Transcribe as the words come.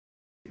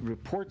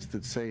reports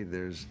that say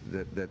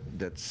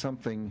that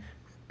something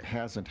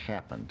hasn't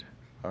happened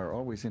are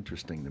always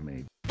interesting to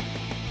me.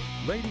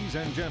 Ladies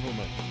and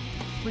gentlemen,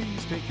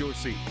 please take your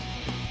seats.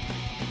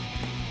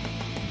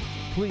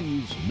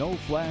 Please, no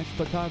flash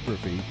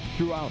photography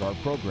throughout our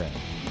program.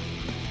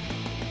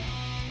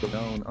 The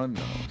known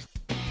unknowns.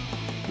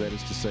 That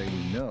is to say,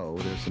 we know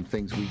there's some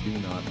things we do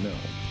not know.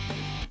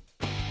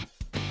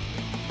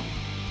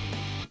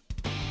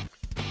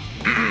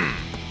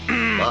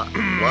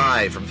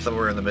 Live from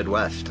somewhere in the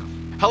Midwest.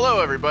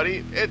 Hello,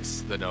 everybody.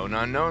 It's The Known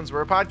Unknowns.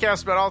 We're a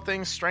podcast about all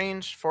things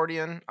strange,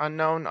 Fortean,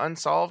 unknown,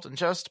 unsolved, and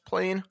just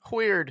plain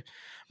weird.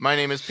 My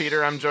name is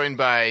Peter. I'm joined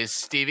by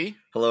Stevie.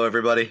 Hello,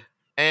 everybody.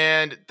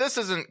 And this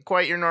isn't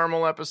quite your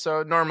normal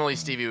episode. Normally,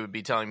 Stevie would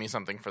be telling me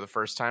something for the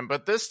first time,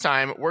 but this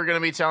time, we're going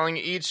to be telling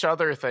each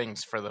other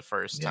things for the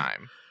first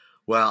time.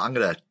 Well, I'm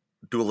going to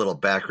do a little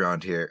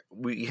background here.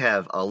 We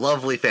have a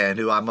lovely fan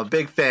who I'm a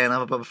big fan,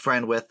 I'm a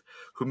friend with,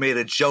 who made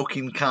a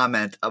joking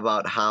comment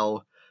about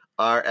how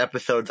our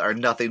episodes are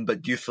nothing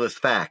but useless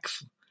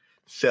facts.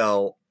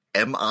 So,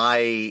 am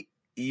I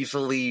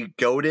easily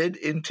goaded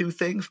into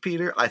things,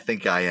 Peter? I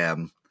think I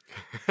am.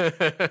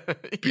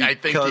 I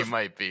think you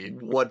might be.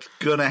 What's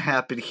gonna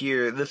happen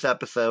here, this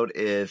episode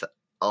is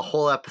a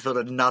whole episode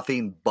of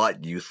nothing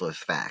but useless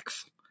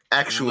facts.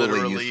 Actually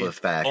Literally useless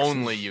facts.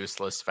 Only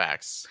useless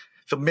facts.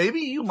 So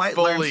maybe you might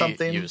Fully learn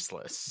something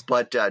useless.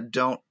 But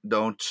don't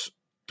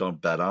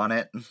bet on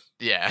it.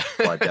 Yeah.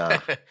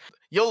 But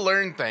you'll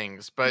learn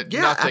things, but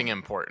nothing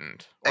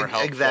important or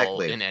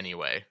helpful in any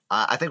way.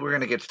 I think we're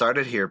gonna get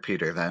started here,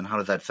 Peter. Then how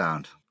does that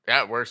sound?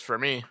 That works for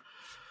me.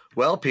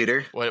 Well,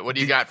 Peter, what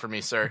do you got for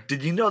me, sir?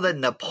 Did you know that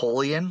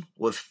Napoleon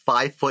was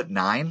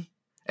 5'9",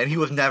 and he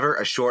was never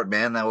a short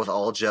man? That was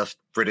all just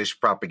British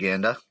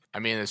propaganda. I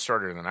mean, it's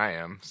shorter than I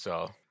am,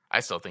 so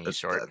I still think he's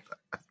short.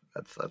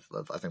 That's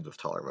I think that's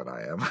taller than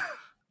I am.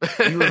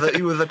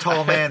 he was a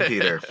tall man,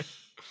 Peter.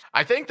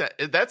 I think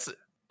that's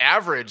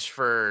average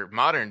for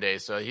modern day.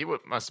 So he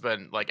must have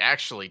been like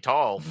actually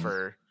tall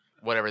for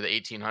whatever the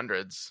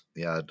 1800s.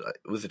 Yeah,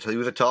 he was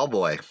a tall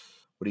boy.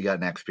 What do you got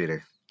next,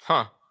 Peter?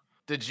 Huh.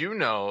 Did you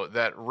know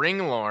that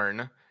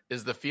ringlorn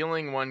is the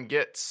feeling one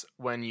gets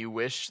when you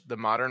wish the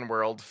modern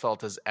world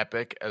felt as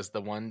epic as the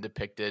one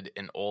depicted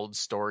in old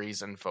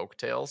stories and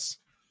folktales?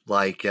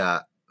 Like,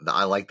 I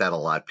like that a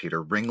lot,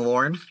 Peter.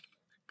 Ringlorn?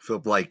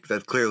 So, like,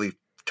 that's clearly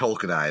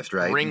Tolkienized,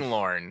 right?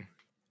 Ringlorn.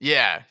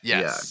 Yeah,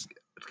 yes. Yeah,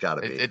 it's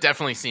gotta be. It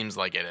definitely seems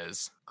like it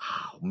is.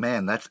 Oh,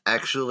 man, that's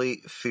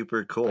actually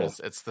super cool.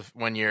 It's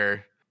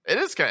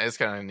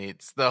kind of neat.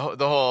 It's the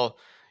whole...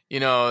 You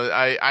know,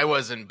 I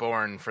wasn't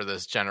born for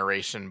this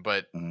generation,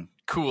 but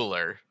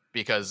cooler,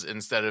 because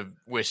instead of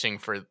wishing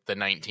for the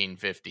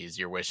 1950s,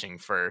 you're wishing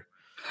for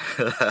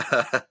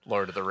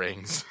Lord of the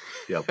Rings.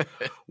 Yep.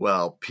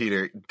 Well,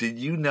 Peter, did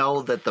you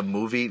know that the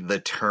movie The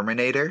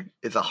Terminator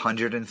is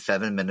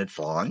 107 minutes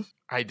long?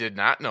 I did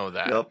not know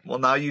that. Yep. Well,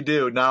 now you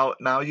do.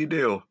 Now you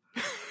do.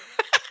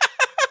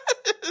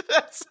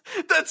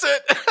 That's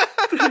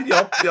it.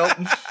 Yep.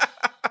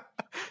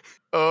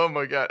 Oh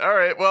my God. All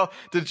right. Well,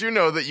 did you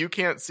know that you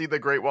can't see the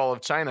Great Wall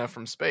of China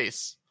from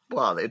space?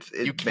 Well,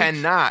 you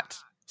cannot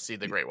see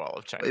the Great Wall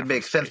of China. It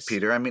makes sense,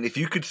 Peter. I mean, if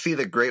you could see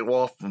the Great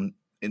Wall from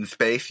in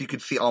space, you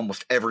could see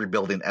almost every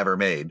building ever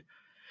made.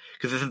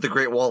 Because isn't the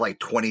Great Wall like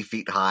 20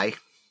 feet high?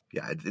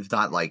 Yeah, it's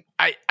not like...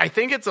 I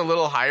think it's a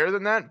little higher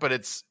than that, but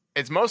it's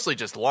mostly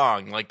just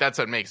long. Like, that's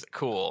what makes it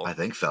cool. I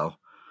think so.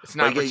 It's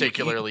not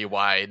particularly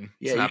wide.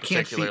 Yeah, it's not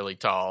particularly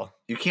tall.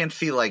 You can't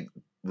see, like,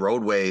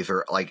 roadways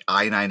or like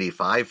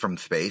I-95 from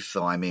space,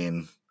 so I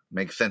mean,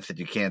 makes sense that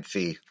you can't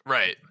see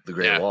the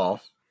Great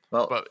Wall.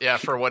 Well, but yeah,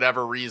 for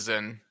whatever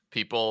reason,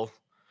 people,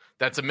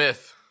 that's a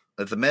myth.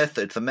 It's a myth.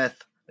 It's a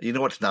myth. You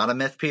know what's not a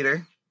myth,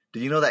 Peter?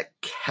 Did you know that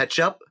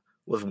ketchup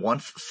was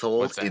once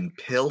sold in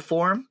pill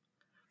form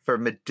for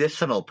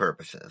medicinal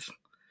purposes?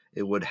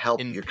 It would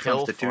help your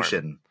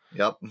constitution.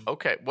 Yep.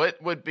 Okay,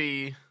 what would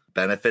be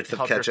benefits of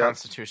ketchup? Your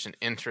constitution.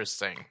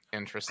 Interesting.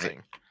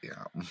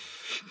 Yeah.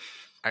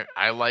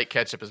 I like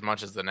ketchup as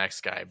much as the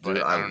next guy, but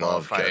dude, I don't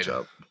love know if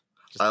ketchup.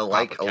 I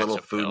like a little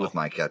food with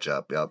my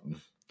ketchup. Yep.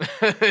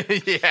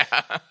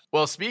 Yeah.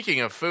 Well, speaking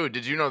of food,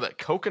 did you know that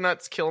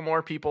coconuts kill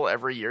more people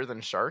every year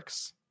than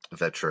sharks? Is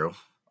that true?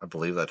 I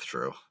believe that's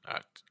true.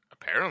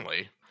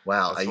 Apparently.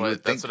 Wow,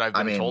 that's what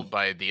I've been told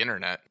by the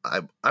internet.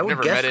 I've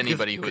never met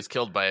anybody who was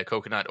killed by a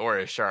coconut or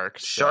a shark.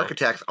 Shark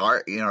attacks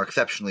are,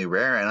 exceptionally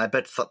rare, and I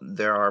bet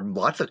there are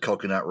lots of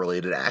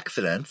coconut-related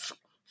accidents.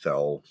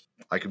 So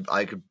I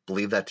could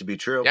believe that to be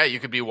true. Yeah,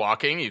 you could be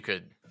walking, you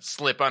could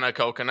slip on a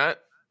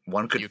coconut.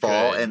 One could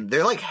fall, and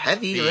they're like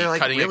heavy. They're like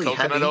cutting really a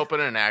coconut heavy.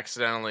 Open and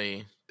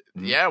accidentally.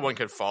 Yeah, one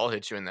could fall,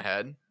 hit you in the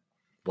head.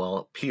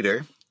 Well,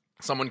 Peter,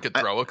 someone could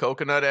throw a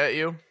coconut at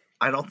you.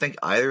 I don't think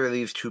either of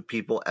these two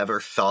people ever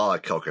saw a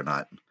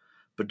coconut.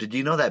 But did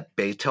you know that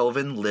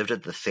Beethoven lived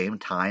at the same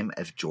time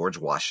as George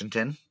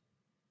Washington?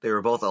 They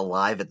were both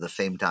alive at the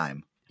same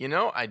time. You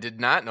know, I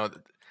did not know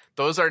that.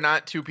 Those are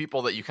not two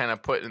people that you kind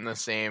of put in the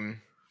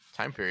same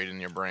time period in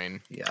your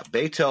brain. Yeah,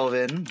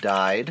 Beethoven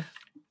died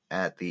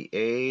at the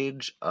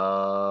age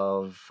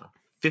of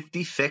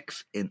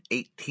 56 in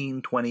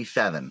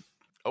 1827.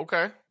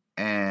 Okay.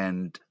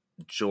 And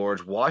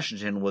George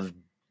Washington was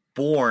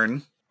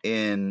born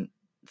in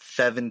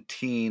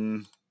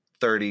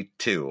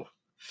 1732.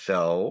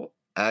 So,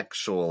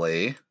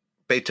 actually,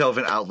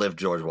 Beethoven outlived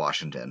George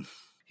Washington.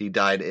 He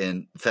died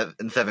in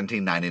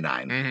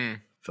 1799. Mm-hmm.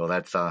 So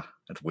that's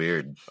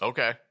weird.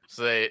 Okay.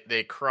 So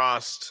they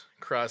crossed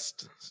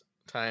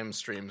time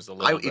streams a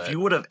little bit. If you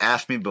would have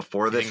asked me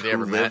before this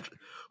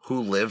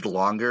who lived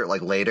longer,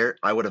 like later,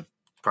 I would have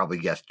probably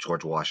guessed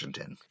George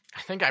Washington.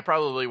 I think I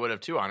probably would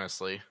have too,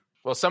 honestly.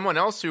 Well, someone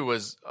else who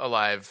was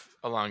alive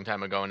a long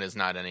time ago and is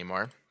not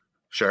anymore.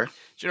 Sure. Did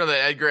you know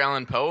that Edgar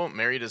Allan Poe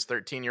married his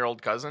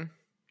 13-year-old cousin?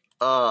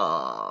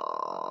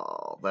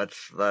 Oh,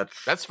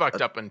 that's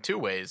fucked up in two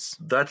ways.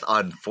 That's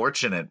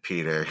unfortunate,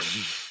 Peter.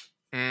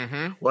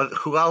 Mm-hmm.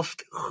 Who else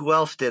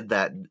did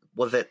that?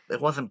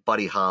 It wasn't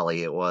Buddy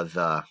Holly. It was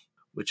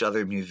which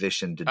other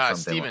musician did something?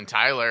 Steven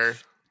Tyler,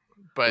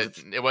 but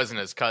it wasn't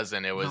his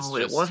cousin. It was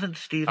it wasn't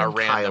Steven a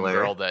random Tyler.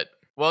 girl that.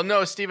 Well,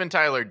 no, Steven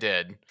Tyler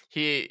did.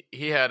 He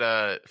had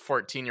a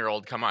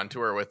 14-year-old come on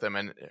tour with him,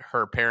 and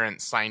her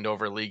parents signed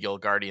over legal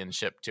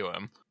guardianship to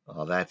him.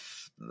 Oh,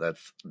 that's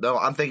no.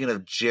 I'm thinking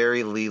of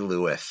Jerry Lee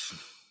Lewis.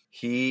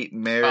 He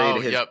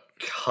married his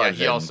cousin. Yeah,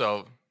 he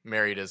also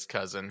married his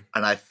cousin,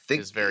 and I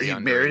think he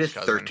married his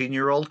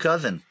 13-year-old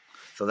cousin.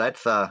 So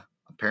that's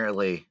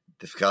apparently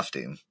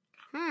disgusting.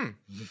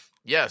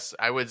 Yes,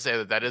 I would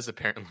say that is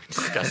apparently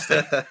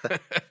disgusting.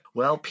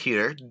 Well,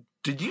 Peter,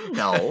 did you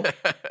know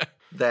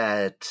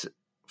that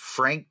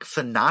Frank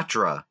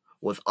Sinatra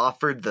was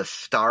offered the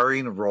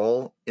starring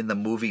role in the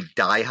movie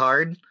Die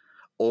Hard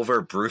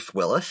over Bruce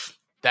Willis?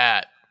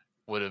 That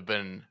would have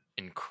been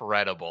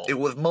incredible. It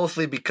was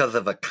mostly because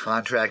of a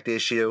contract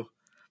issue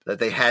that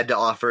they had to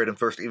offer it him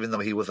first, even though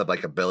he was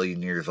like 1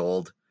 billion years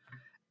old.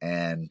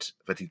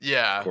 But he,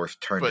 of course,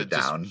 turned it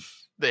down.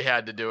 They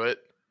had to do it.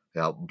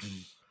 Yep.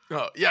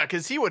 Oh, yeah,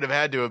 because he would have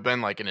had to have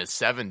been like in his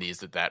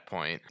 70s at that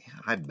point. Yeah,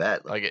 I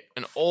bet. Like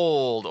an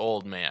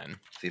old man.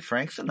 See,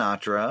 Frank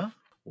Sinatra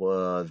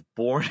was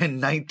born in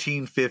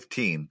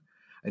 1915.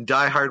 And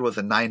Die Hard was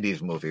a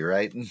 90s movie,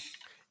 right?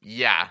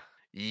 Yeah.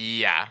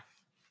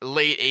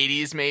 Late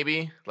 80s,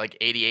 maybe? Like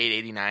 88,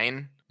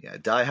 89? Yeah,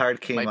 Die Hard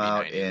came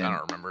out in... I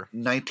don't remember.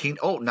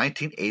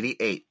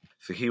 1988.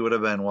 So he would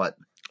have been, what?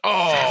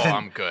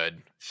 I'm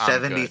good.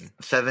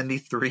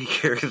 73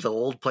 years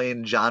old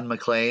playing John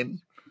McClane.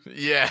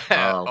 Yeah.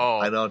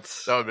 I don't...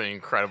 That would have been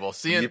incredible.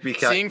 Seeing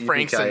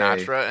Frank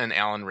Sinatra and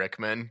Alan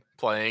Rickman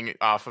playing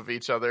off of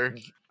each other,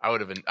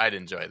 I'd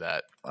enjoy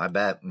that. I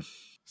bet.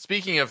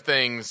 Speaking of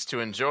things to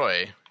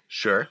enjoy.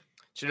 Sure.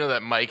 Did you know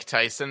that Mike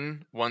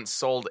Tyson once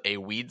sold a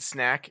weed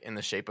snack in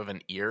the shape of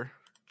an ear?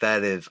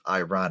 That is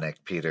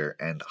ironic, Peter,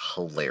 and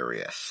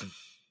hilarious.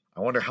 I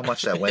wonder how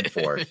much that went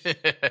for.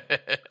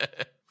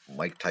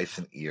 Mike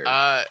Tyson ear.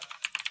 I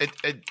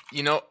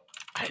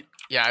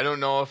don't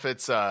know if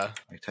it's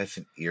Mike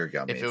Tyson ear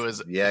gummies. If it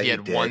was, he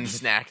had one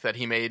snack that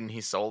he made and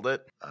he sold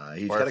it.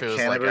 He's got a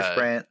cannabis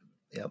brand.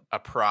 Yep, a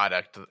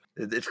product.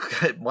 It's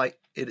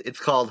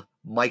called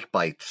Mike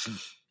Bites.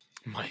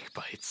 Mike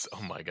Bites.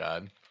 Oh my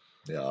god.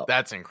 Yeah,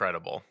 that's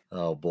incredible.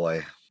 Oh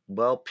boy.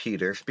 Well,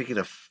 Peter, speaking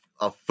of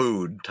a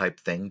food type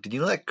thing, did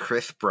you know that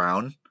Chris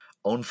Brown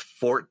owns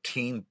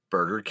 14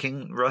 Burger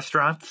King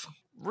restaurants?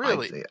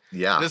 Really?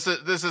 Yeah. This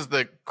is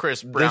the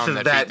Chris Brown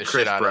that beat the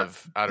shit out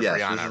of Rihanna,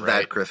 this is right?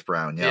 That Chris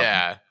Brown.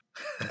 Yeah.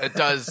 It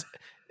does.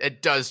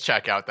 It does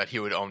check out that he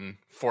would own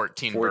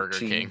 14 Burger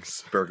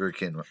Kings. Burger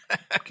King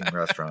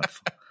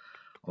restaurants.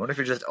 I wonder if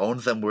he just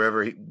owns them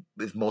wherever he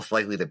is most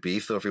likely to be.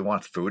 So if he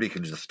wants food, he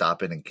can just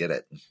stop in and get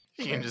it.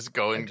 He can just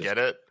go and get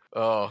it.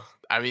 Oh,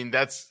 I mean,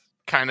 that's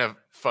kind of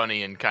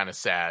funny and kind of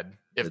sad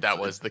if that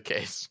was the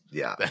case.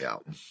 Yeah.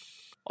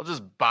 I'll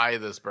just buy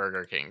this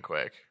Burger King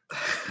quick.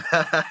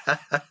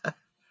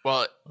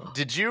 Well,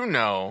 did you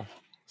know,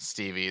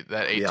 Stevie,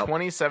 that a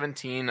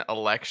 2017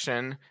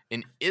 election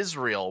in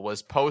Israel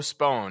was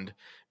postponed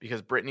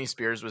because Britney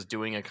Spears was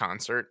doing a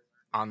concert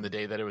on the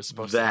day that it was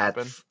supposed to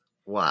happen?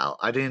 Wow.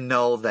 I didn't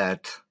know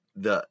that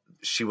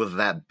she was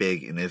that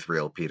big in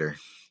Israel, Peter.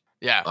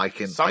 Yeah.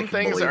 Some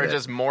things are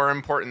just more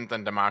important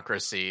than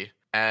democracy,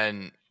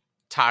 and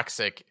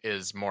toxic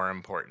is more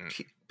important.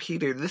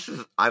 Peter,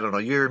 I don't know,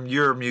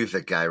 you're a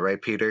music guy,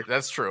 right, Peter?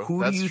 That's true.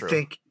 Who do you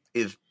think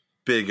is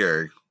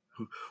bigger?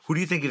 Who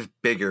do you think is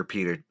bigger,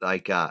 Peter?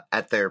 Like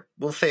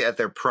we'll say at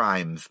their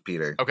primes,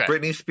 Peter. Okay.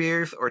 Britney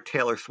Spears or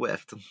Taylor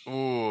Swift?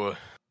 Ooh.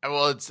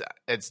 Well,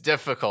 it's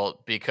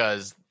difficult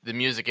because the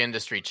music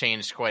industry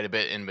changed quite a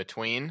bit in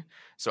between.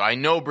 So I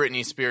know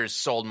Britney Spears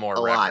sold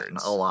more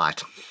records. A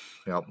lot.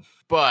 Yep.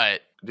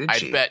 But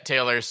I bet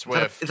Taylor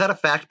Swift... Is that a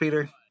fact,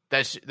 Peter?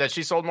 That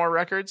she sold more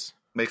records?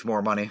 Makes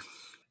more money?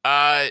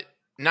 Not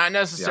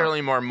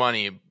necessarily more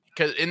money.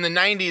 Because in the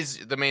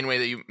 90s, the main way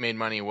that you made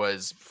money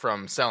was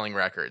from selling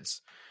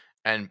records.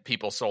 And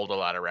people sold a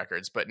lot of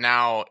records. But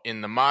now,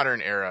 in the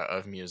modern era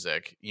of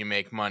music, you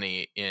make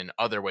money in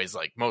other ways,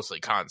 like mostly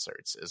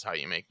concerts is how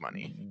you make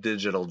money.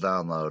 Digital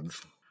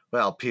downloads.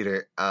 Well,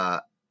 Peter,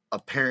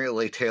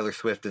 apparently Taylor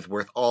Swift is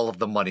worth all of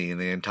the money in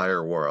the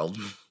entire world.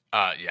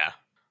 Yeah.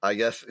 I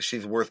guess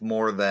she's worth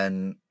more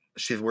than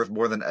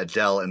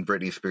Adele and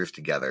Britney Spears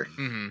together.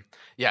 Mm-hmm.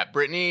 Yeah,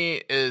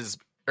 Britney is,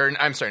 or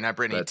I'm sorry, not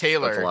Britney.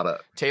 Taylor. That's a lot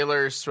of...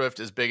 Taylor Swift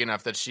is big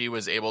enough that she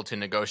was able to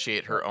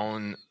negotiate her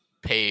own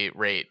pay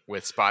rate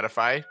with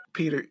Spotify.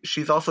 Peter,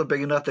 she's also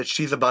big enough that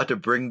she's about to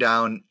bring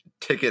down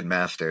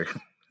Ticketmaster.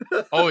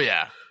 Oh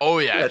yeah.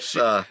 That's,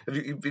 have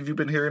you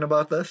been hearing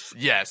about this?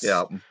 Yes.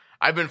 Yeah.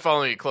 I've been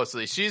following it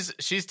closely.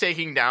 She's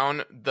taking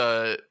down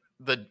the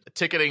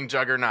ticketing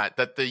juggernaut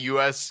that the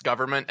U.S.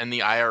 government and the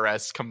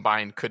IRS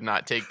combined could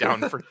not take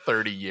down for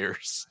 30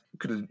 years.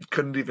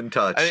 Couldn't even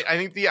touch. I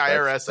think the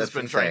IRS has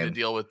been insane. trying to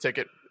deal with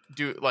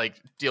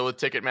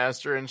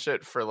Ticketmaster and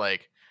shit for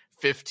like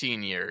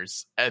 15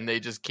 years, and they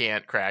just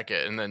can't crack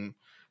it. And then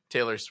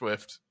Taylor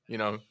Swift,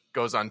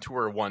 goes on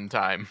tour one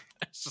time.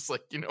 It's just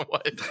like, you know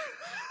what?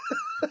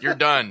 You're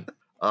done.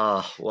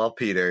 Well,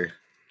 Peter,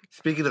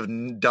 speaking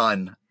of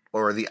done,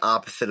 or the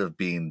opposite of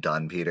being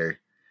done, Peter,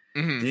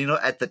 mm-hmm. do you know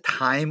at the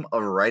time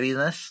of writing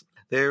this,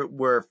 there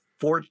were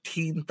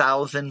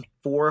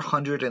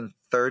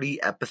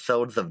 14,430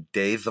 episodes of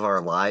Days of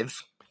Our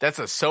Lives? That's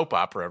a soap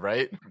opera,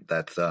 right?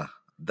 It's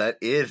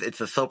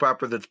a soap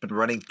opera that's been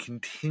running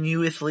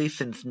continuously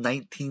since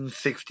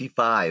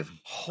 1965.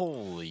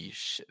 Holy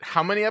shit.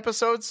 How many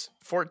episodes?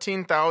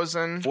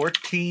 14,000?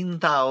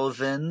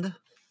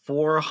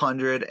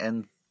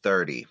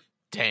 14,430.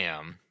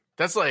 Damn.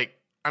 That's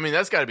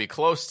that's got to be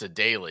close to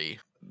daily.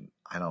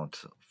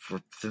 Since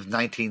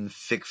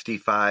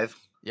 1965.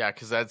 Yeah,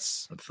 because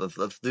that's...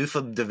 Let's do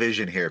some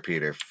division here,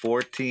 Peter.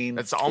 14.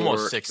 That's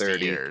almost 60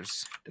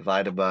 years.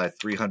 Divided by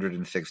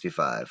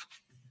 365.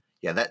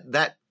 Yeah,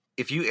 that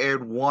if you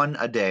aired one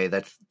a day,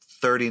 that's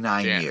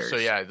 39 years. So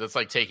yeah, that's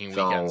like taking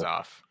weekends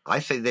off. I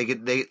say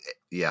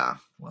yeah.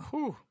 Well,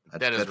 whew,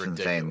 that's ridiculous.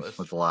 Insane.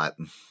 That's a lot.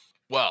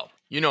 Well,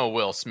 you know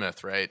Will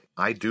Smith, right?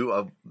 I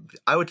do.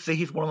 I would say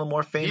he's one of the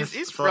more famous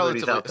he's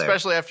celebrities relatively, out there.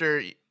 especially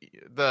after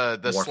the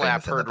More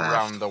slap famous in the heard past.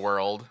 around the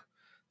world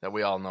that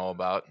we all know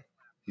about.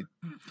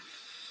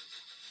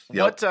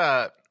 Yep.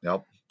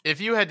 Yep.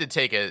 If you had to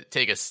take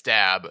a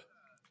stab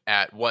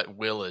at what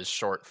Will is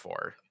short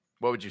for,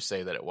 what would you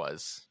say that it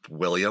was?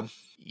 William.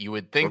 You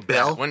would think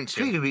Bell, that, wouldn't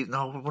you?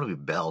 No, it wouldn't be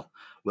Bell.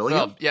 William?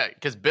 Well, yeah,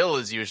 because Bill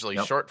is usually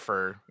short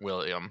for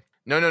William.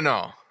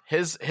 No.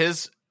 His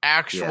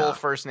actual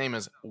first name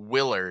is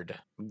Willard.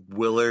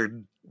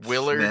 Willard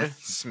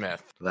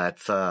Smith.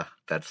 That's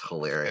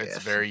hilarious.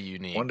 It's very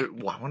unique. I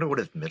wonder what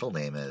his middle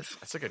name is.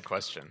 That's a good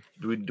question.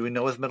 Do we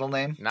know his middle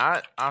name?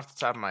 Not off the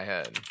top of my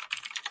head. Let's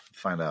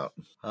find out.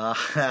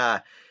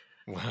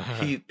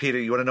 Peter,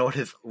 you want to know what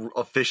his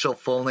official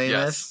full name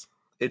is?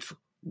 It's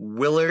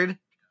Willard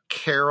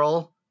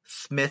Carroll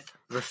Smith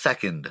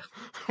II.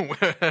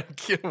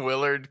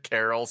 Willard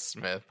Carroll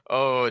Smith.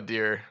 Oh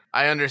dear.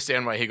 I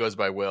understand why he goes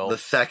by Will. The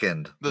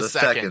second.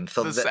 Second.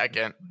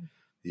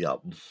 Yep.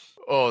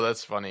 Oh,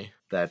 that's funny.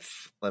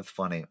 That's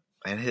funny.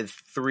 And his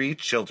 3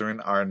 children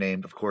are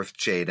named, of course,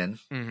 Jaden,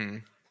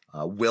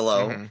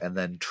 Willow, and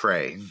then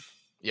Trey.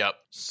 Yep.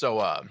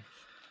 So,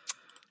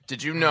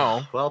 did you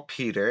know? Well,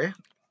 Peter.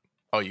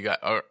 Oh, you got.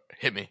 Oh,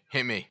 hit me.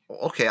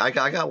 Okay, I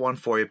got one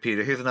for you,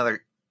 Peter. Here's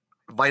another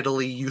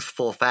vitally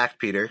useful fact,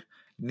 Peter.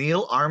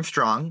 Neil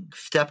Armstrong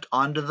stepped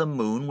onto the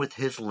moon with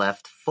his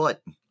left foot.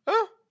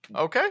 Oh,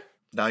 okay.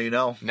 Now you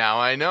know. Now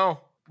I know.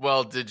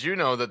 Well, did you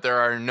know that there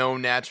are no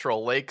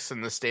natural lakes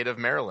in the state of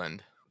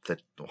Maryland?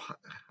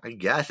 I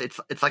guess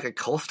it's like a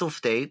coastal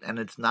state, and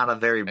it's not a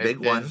very big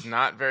one. It's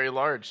not very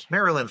large.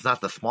 Maryland's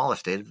not the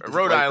smallest state.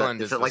 Rhode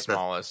Island is the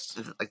smallest.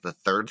 Is it like the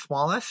 3rd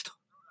smallest?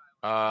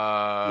 Yeah.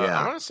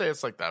 I want to say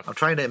it's like that. I'm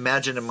trying to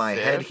imagine in my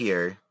head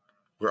here.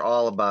 We're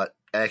all about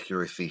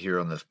accuracy here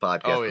on this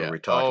podcast where we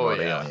talk about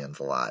aliens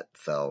a lot.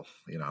 So,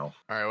 All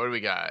right, what do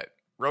we got?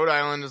 Rhode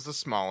Island is the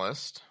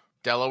smallest.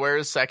 Delaware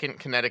is 2nd.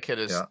 Connecticut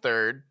is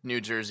 3rd. New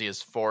Jersey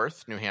is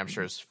 4th. New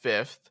Hampshire is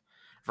 5th.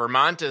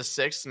 Vermont is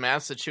 6th.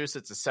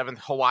 Massachusetts is 7th.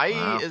 Hawaii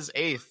is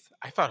 8th.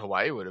 I thought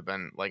Hawaii would have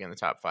been like in the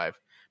top 5.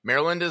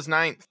 Maryland is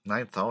 9th.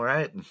 9th, all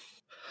right.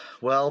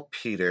 Well,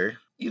 Peter,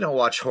 you don't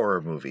watch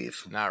horror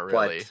movies. Not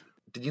really. But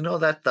did you know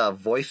that the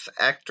voice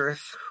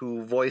actress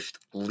who voiced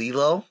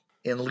Lilo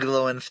in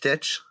Lilo and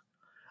Stitch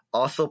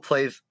also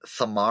plays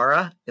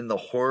Samara in the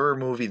horror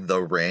movie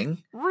The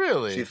Ring?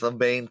 Really? She's the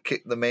main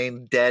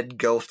dead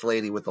ghost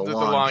lady with the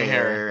long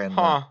hair and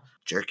the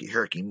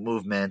jerky-herky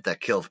movement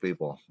that kills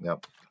people.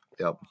 Yep.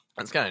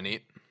 That's kind of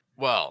neat.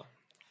 Well,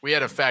 we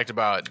had a fact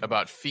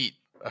about feet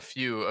a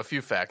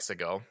few facts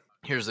ago.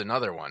 Here's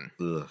another one.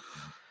 Ugh.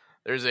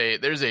 There's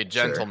a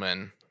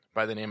gentleman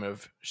by the name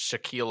of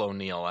Shaquille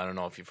O'Neal. I don't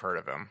know if you've heard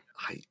of him.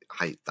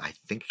 I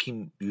think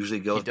he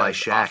usually goes by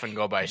Shaq. Often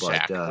go by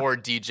Shaq or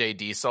DJ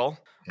Diesel.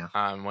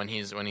 Yeah. When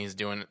he's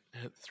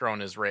throwing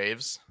his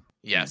raves.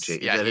 Yes. DJ,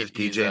 is that his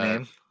DJ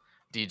name?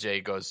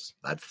 DJ goes.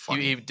 That's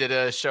funny. He did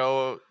a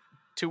show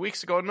 2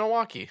 weeks ago in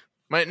Milwaukee.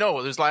 No,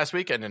 it was last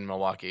weekend in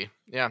Milwaukee.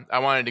 Yeah, I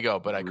wanted to go,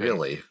 but I couldn't.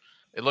 Really?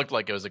 It looked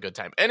like it was a good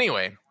time.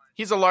 Anyway,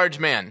 He's a large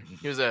man.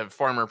 He was a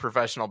former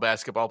professional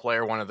basketball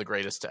player, one of the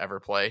greatest to ever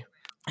play.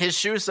 His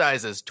shoe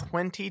size is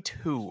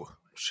 22.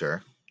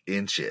 Sure.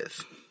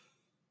 Inches.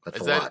 That's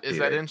Is a lot, is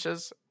that Peter.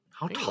 inches?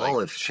 How I think tall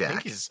like- is Shaq? I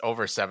think he's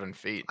over 7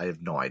 feet. I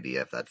have no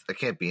idea if that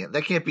can't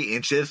be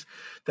inches.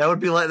 That would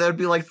be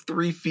like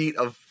 3 feet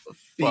of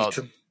feet. Well,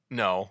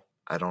 no.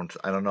 I don't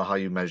know how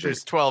you measure.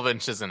 There's 12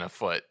 inches in a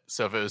foot.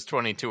 So if it was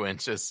 22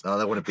 inches, No,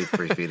 that wouldn't be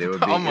 3 feet. It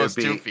would be Almost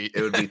it would be, 2 feet.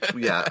 It would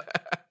be yeah.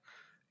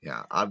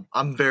 Yeah.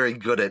 I'm very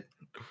good at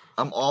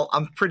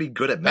I'm pretty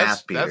good at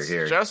math, Peter, that's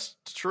here.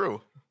 just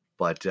true.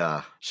 But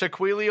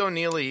Shaquille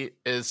O'Neal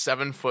is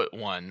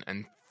 7'1"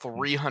 and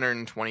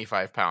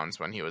 325 pounds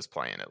when he was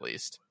playing, at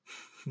least.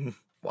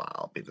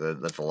 wow, Peter,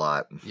 that's a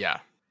lot. Yeah.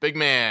 Big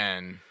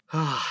man.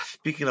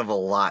 Speaking of a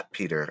lot,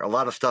 Peter, a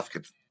lot of stuff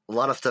gets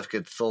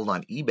sold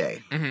on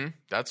eBay. Mm-hmm.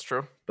 That's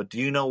true. But do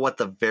you know what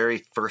the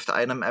very first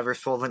item ever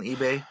sold on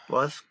eBay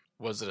was?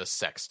 Was it a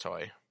sex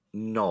toy?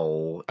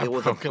 No, it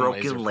was a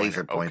broken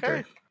laser pointer.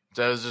 Okay.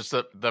 So that was just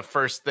the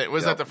first thing.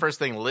 Was that the first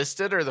thing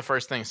listed or the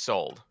first thing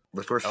sold?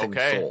 The first thing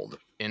Okay. sold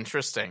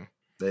Interesting.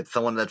 that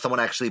someone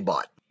actually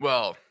bought.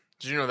 Well,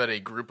 did you know that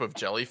a group of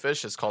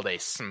jellyfish is called a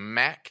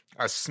smack?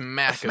 A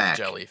smack smack.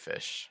 of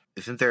jellyfish.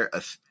 Isn't there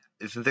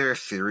a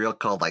cereal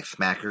called like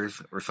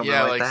Smackers or something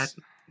Yeah, like like that?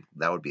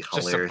 That would be just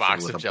a hilarious.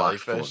 box if it of was a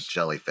box full of jellyfish.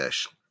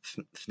 jellyfish.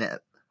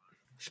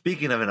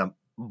 Speaking of in a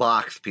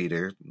box,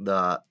 Peter,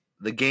 the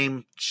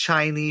game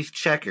Chinese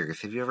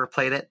Checkers. Have you ever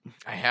played it?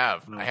 I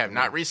have. No, I have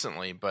not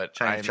recently, but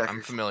Chinese I'm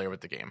checkers. familiar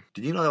with the game.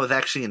 Did you know that was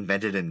actually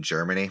invented in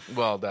Germany?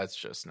 Well, that's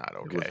just not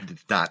It was- okay.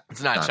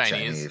 It's not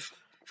Chinese.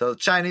 So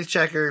Chinese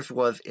Checkers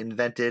was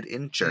invented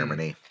in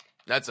Germany.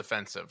 That's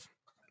offensive.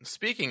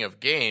 Speaking of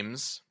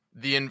games,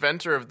 the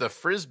inventor of the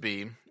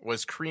Frisbee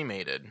was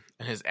cremated,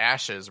 and his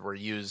ashes were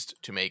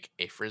used to make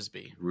a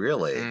Frisbee.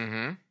 Really?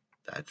 Mm-hmm.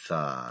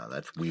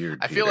 That's weird.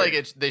 I feel Peter.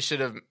 like they should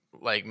have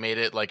like made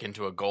it like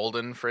into a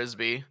golden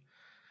Frisbee,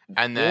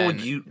 and What then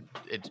would you?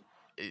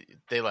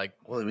 they like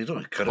Well, we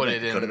don't. Could put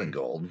have it in- been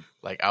gold.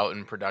 like out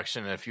in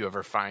production. And if you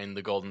ever find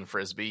the golden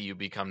Frisbee, you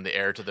become the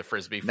heir to the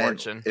Frisbee Man,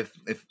 fortune. If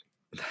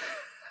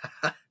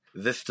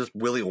this just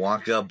Willy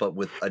Wonka, but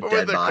with a But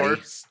dead with a body.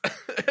 corpse.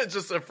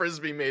 Just a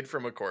Frisbee made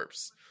from a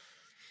corpse.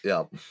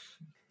 Yep.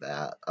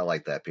 I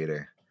like that,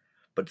 Peter.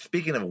 But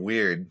speaking of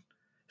weird,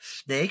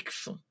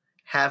 snakes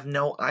have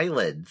no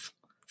eyelids,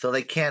 so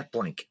they can't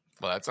blink.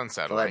 Well, that's So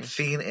unsettling. that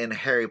scene in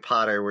Harry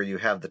Potter where you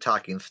have the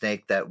talking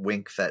snake that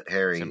winks at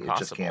Harry, It's it just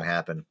impossible. can't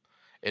happen.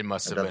 It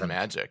must It have been doesn't-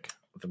 magic.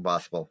 It's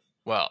impossible.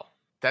 Well,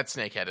 that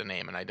snake had a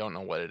name, and I don't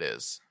know what it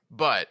is.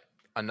 But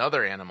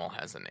another animal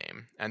has a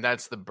name, and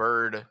that's the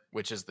bird,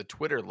 which is the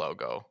Twitter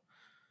logo,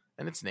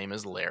 and its name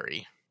is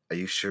Larry. Are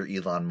you sure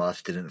Elon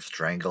Musk didn't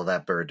strangle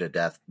that bird to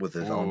death with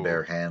his own Ooh.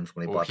 bare hands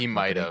when he Oh, bought he the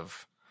might company?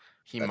 have.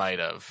 He That's might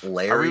have. Are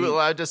Larry- we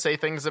allowed to say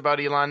things about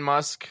Elon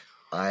Musk?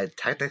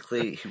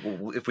 Technically,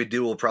 if we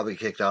do, we'll probably get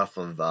kicked off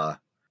of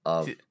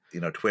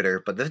Twitter.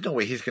 But there's no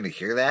way he's going to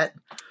hear that.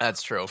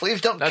 That's true. Please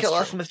don't That's kill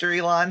us, true. Mr.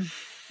 Elon.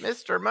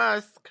 Mr.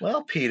 Musk.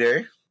 Well,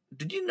 Peter,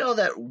 did you know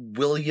that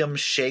William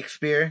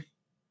Shakespeare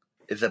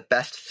is the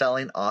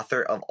best-selling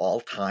author of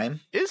all time?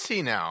 Is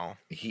he now?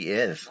 He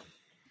is.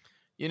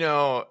 You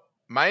know,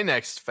 my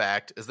next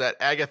fact is that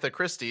Agatha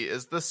Christie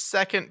is the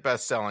second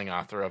best-selling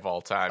author of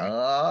all time.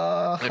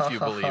 If you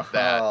believe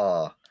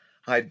that.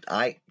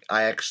 I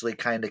actually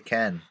kind of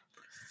can.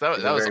 that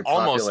he's that a was very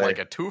almost popular- like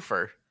a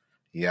twofer.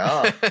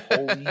 Yeah.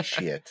 Holy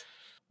shit.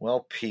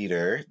 Well,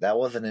 Peter, that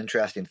was an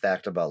interesting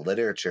fact about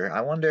literature.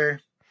 I wonder,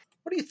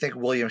 what do you think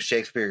William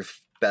Shakespeare's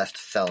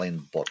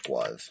best-selling book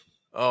was?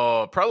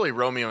 Oh, probably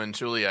Romeo and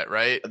Juliet,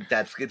 right?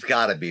 It's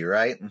got to be,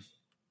 right?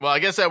 Well, I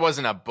guess that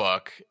wasn't a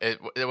book. It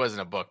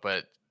wasn't a book,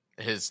 but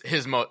his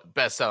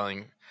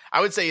best-selling.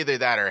 I would say either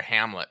that or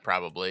Hamlet,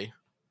 probably.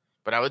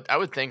 But I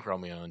would think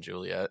Romeo and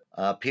Juliet.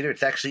 Peter,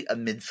 it's actually A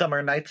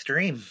Midsummer Night's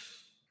Dream.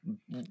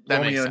 That makes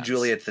Romeo and sense.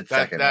 Juliet's the That-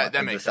 second that- one. that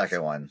It's makes the second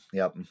sense. one.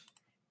 Yep.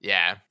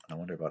 Yeah, I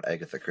wonder about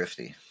Agatha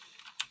Christie.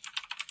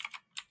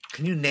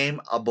 Can you name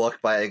a book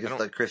by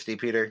Agatha Christie,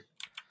 Peter?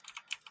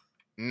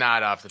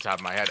 not off the top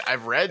of my head.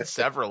 I've read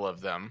several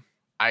of them.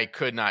 I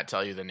could not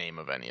tell you the name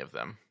of any of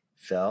them.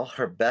 So,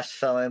 her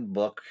best-selling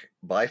book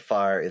by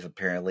far is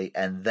apparently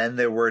And Then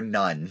There Were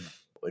None.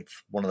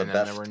 It's one of the And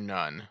then best. there were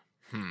none.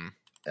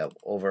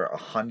 Over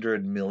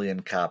 100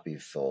 million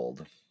copies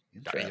sold.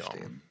 Damn.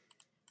 Interesting.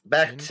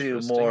 Back to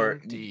Interesting more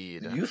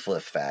indeed.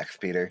 useless facts,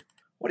 Peter.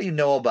 What do you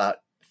know about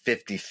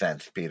 50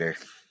 cents, Peter?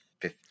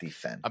 50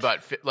 cents. About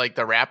like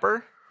the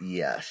rapper?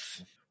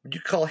 Yes. Would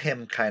you call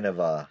him kind of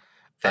a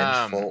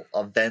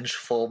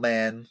vengeful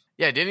man?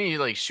 Yeah, didn't he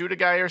like shoot a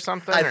guy or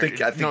something? I Or- think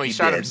no, he he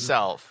shot did.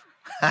 himself.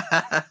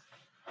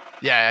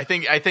 Yeah, I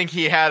think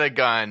he had a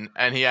gun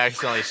and he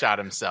accidentally shot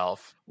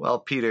himself. Well,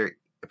 Peter,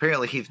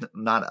 apparently he's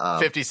not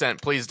 50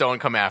 Cent, please don't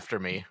come after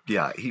me.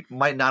 Yeah, he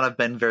might not have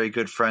been very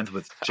good friends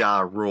with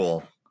Ja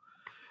Rule,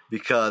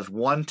 because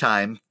one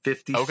time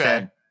 50 Okay.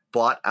 Cent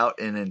bought out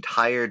an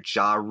entire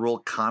Ja Rule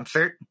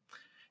concert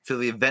so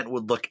the event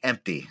would look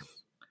empty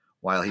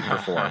while he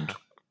performed.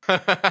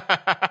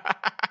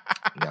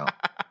 Yeah.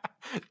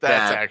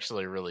 That's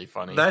actually really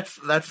funny.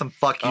 That's some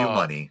fuck you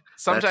money.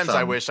 Sometimes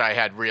I wish I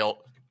had real.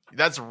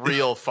 That's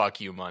real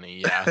fuck you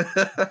money.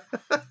 Yeah.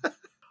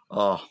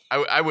 Oh,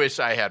 I wish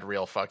I had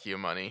real fuck you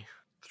money.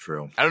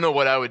 True. I don't know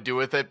what I would do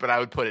with it, but I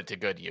would put it to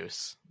good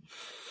use.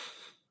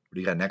 What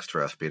do you got next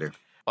for us, Peter?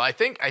 Well, I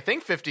think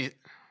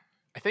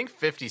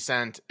 50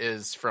 Cent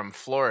is from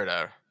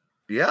Florida.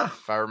 Yeah,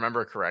 if I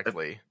remember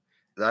correctly.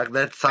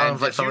 That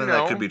sounds like something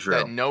that could be true.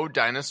 That no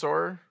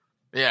dinosaur.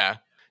 Yeah.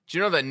 Do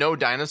you know that no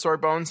dinosaur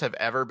bones have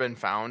ever been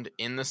found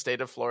in the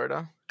state of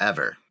Florida?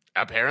 Ever.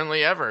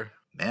 Apparently ever.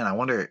 Man, I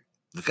wonder.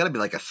 There's got to be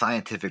like a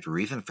scientific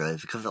reason for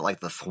this because of like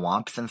the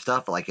swamps and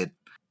stuff. Like it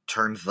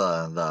turns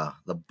the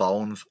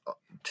bones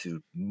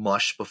to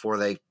mush before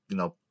they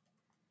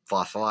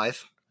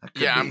fossilize.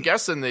 Yeah, I'm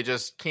guessing they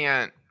just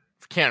can't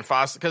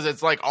fossilize because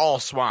it's like all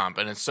swamp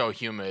and it's so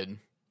humid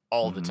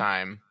all the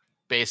time,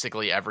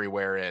 basically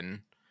everywhere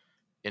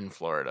in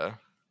Florida.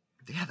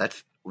 Yeah,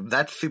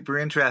 that's super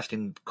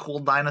interesting. Cool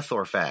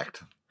dinosaur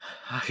fact.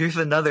 Here's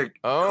another.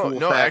 Oh cool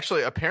no! fact.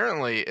 Actually,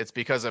 apparently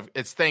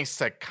it's thanks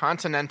to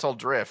continental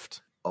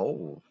drift.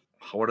 Oh,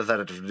 what does that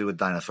have to do with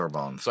dinosaur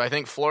bones? So I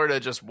think Florida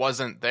just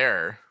wasn't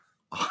there.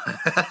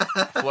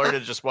 Florida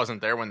just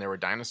wasn't there when there were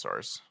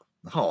dinosaurs.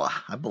 Oh,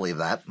 I believe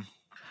that.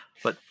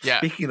 But yeah,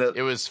 speaking of,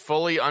 it was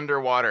fully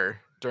underwater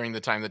during the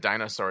time the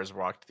dinosaurs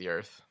walked the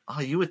earth. Oh,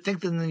 you would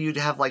think then you'd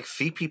have like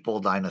sea people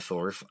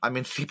dinosaurs. I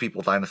mean, sea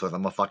people dinosaurs.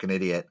 I'm a fucking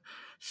idiot.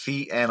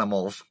 Sea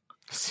animals.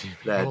 Sea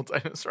people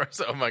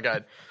dinosaurs. Oh my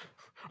god.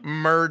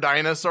 Mer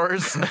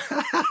dinosaurs.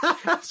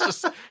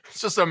 it's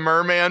just a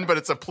merman, but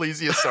it's a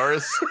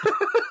plesiosaurus.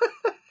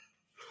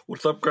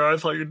 What's up,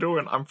 guys? How you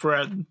doing? I'm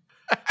Fred.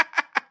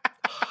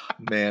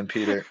 Man,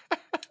 Peter.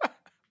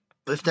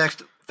 This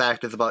next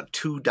fact is about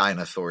two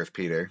dinosaurs,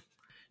 Peter.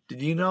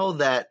 Did you know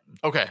that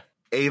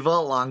Ava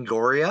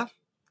Longoria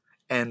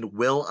and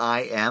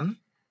Will.i.am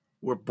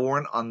were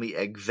born on the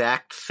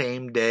exact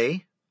same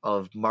day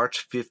of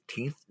March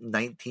 15th,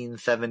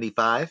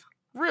 1975?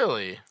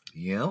 Really?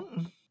 Yep.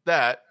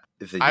 That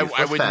is a I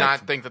useless would fact.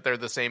 not think that they're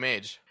the same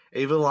age.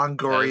 Ava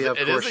Longoria, of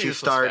course,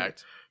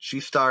 fact. she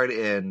starred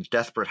in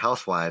Desperate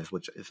Housewives,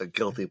 which is a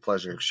guilty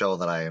pleasure show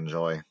that I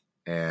enjoy.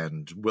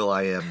 And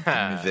Will.i.am,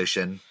 the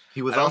musician.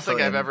 He was I don't also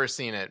think in, I've ever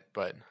seen it,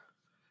 but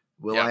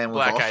Will.i.am was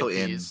Black also Eyed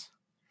in. Peas.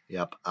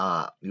 Yep.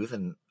 He was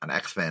in an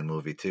X-Men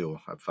movie too,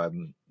 if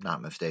I'm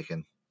not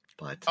mistaken.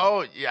 But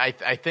oh yeah,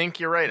 I think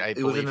you're right.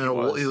 He was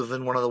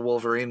in one of the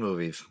Wolverine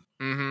movies.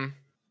 Mm-hmm.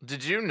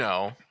 Did you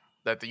know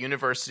that the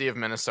University of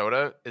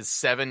Minnesota is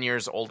 7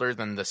 years older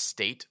than the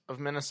state of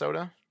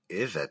Minnesota?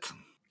 Is it?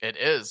 It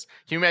is.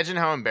 Can you imagine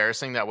how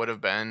embarrassing that would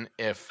have been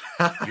if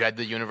you had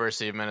the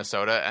University of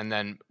Minnesota and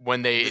then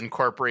when they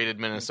incorporated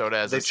Minnesota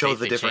as a state,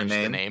 they changed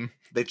the name?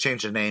 They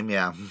changed the name,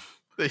 yeah.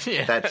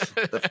 Yeah.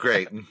 That's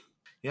great.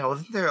 Yeah,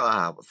 wasn't there?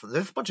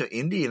 There's a bunch of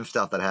Indian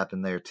stuff that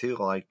happened there too.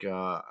 Like,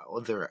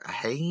 was there a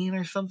hanging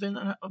or something?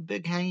 A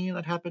big hanging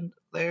that happened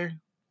there.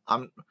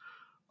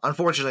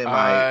 Unfortunately,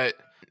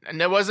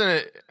 and it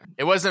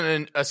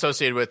wasn't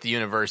associated with the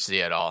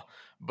university at all.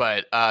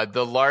 But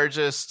the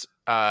largest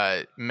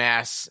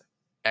mass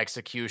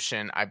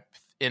execution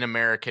in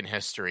American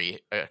history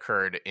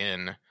occurred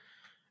in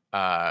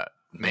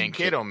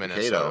Mankato,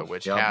 Minnesota,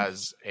 which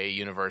has a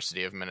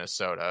University of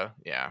Minnesota.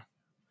 Yeah,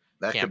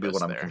 that could be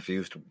what I'm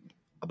confused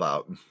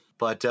about.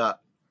 But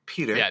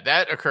Peter, yeah,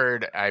 that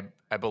occurred,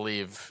 I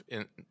believe,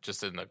 in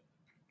the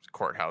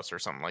courthouse or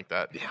something like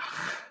that. Yeah.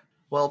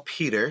 Well,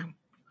 Peter,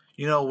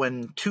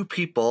 when two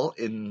people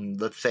in,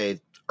 let's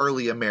say,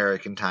 early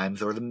American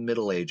times or the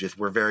Middle Ages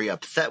were very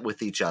upset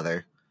with each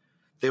other,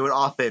 they would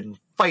often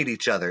fight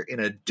each other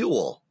in a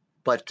duel.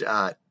 But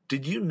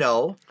did you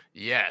know?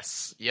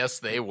 Yes,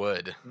 they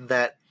would.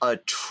 That a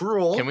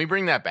truel... Can we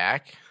bring that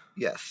back?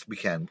 Yes, we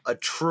can. A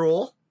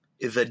truel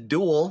is a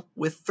duel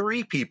with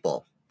three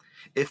people.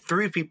 If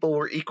three people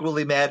were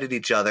equally mad at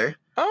each other,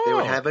 they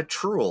would have a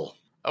truel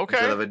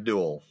instead of a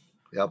duel.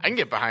 Yep. I can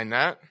get behind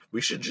that.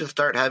 We should just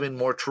start having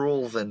more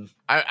truels. And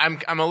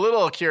I'm a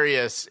little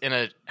curious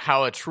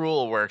how a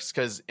truel works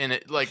because when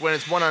it's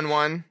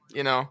 1-on-1,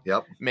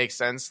 yep, makes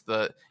sense.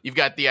 You've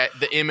got the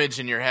image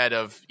in your head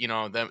of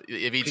them.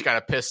 If each got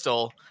a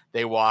pistol,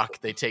 they walk,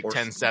 they take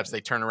 10 steps,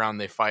 they turn around,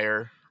 they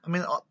fire. I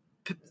mean,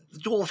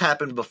 duels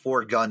happened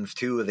before guns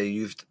too. They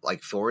used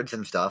like swords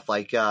and stuff.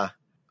 Like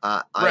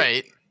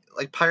right.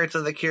 Like Pirates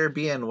of the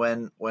Caribbean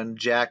when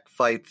Jack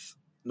fights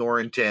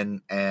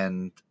Norrington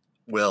and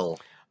Will.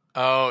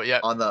 Oh yeah,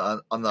 on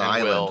the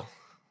island. Will.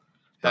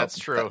 That's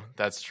true.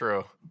 That's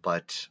true.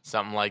 But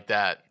something like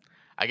that.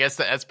 I guess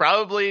that's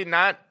probably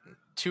not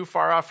too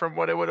far off from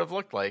what it would have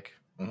looked like.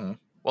 Mm-hmm.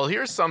 Well,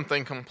 here's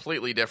something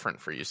completely different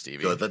for you,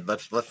 Stevie. Good.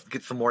 Let's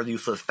get some more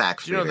useless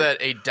facts. Do you know that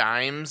a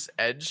dime's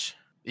edge?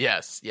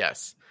 Yes.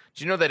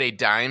 Do you know that a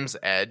dime's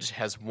edge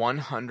has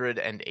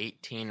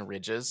 118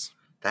 ridges?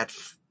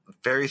 That's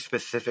very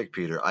specific,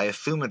 Peter. I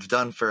assume it's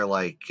done for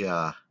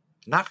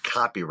not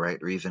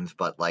copyright reasons,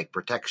 but like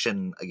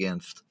protection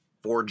against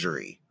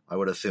forgery, I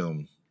would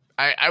assume.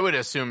 I would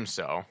assume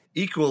so.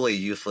 Equally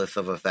useless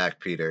of a fact,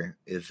 Peter,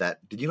 is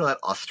that did you know that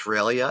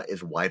Australia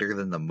is wider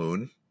than the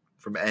moon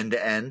from end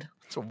to end?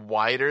 It's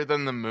wider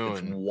than the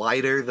It's moon.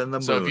 wider than the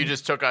moon. So if you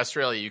just took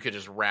Australia, you could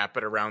just wrap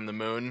it around the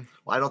moon.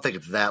 Well, I don't think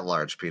it's that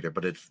large, Peter,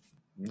 but it's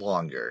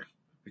longer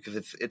because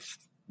it's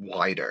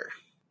wider.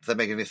 Does that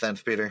make any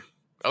sense, Peter?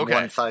 From Okay.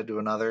 one side to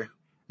another.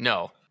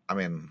 No. I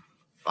mean,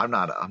 I'm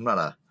not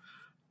a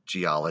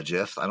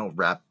geologist. I don't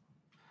wrap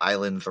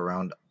islands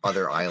around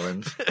other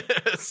islands.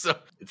 So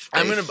It's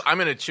I'm space.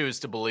 gonna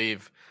choose to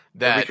believe Or we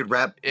that could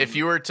wrap. if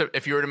you were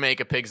to make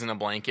a pigs in a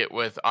blanket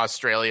with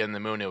Australia and the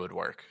moon, it would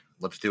work.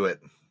 Let's do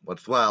it.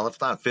 Let's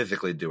not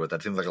physically do it.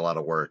 That seems like a lot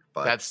of work,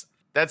 but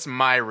That's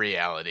my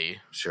reality.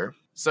 sure.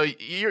 So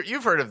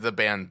you've heard of the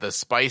band the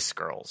Spice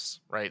Girls,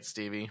 right,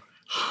 Stevie?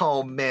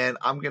 Oh man,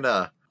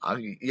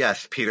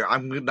 yes, Peter.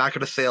 I'm not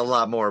gonna say a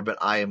lot more, but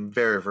I am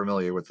very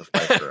familiar with the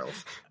Spice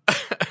Girls.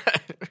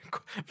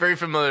 Very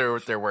familiar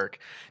with their work.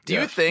 Do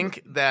you Yes.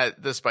 think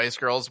that the Spice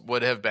Girls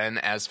would have been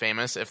as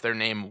famous if their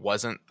name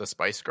wasn't the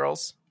Spice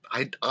Girls?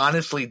 I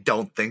honestly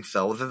don't think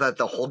so. Wasn't that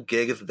the whole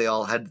gig? Is that they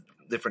all had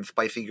different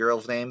spicy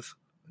girls' names?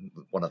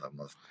 One of them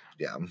was,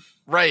 yeah,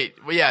 Right.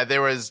 Well, yeah,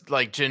 there was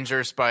like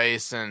Ginger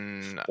Spice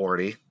and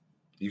 40.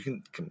 You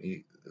can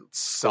eat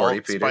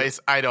Salt Peter. Spice.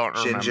 I don't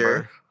remember.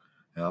 Ginger.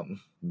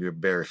 You're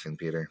embarrassing,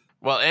 Peter.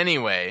 Well,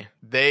 anyway,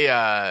 they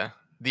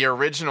the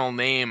original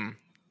name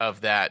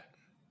of that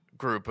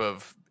group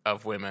of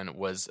women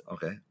was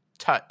Okay.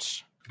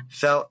 Touch.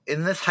 So,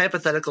 in this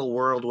hypothetical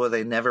world where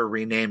they never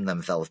renamed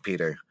themselves,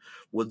 Peter,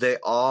 would they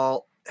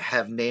all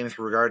have names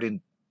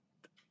regarding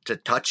to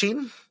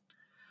touching?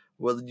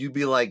 Will you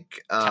be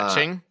like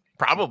Touching?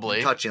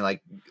 Probably. touching,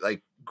 like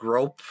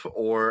grope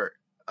or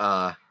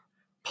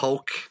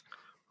poke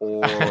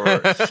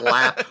or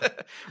slap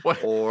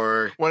What?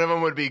 or One of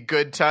them would be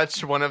good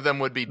touch. One of them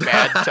would be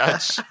bad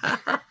touch.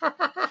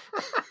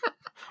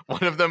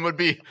 One of them would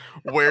be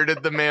where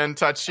did the man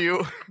touch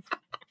you?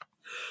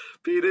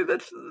 Peter?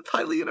 That's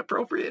highly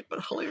inappropriate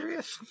but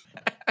hilarious.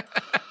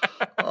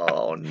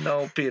 Oh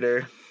no,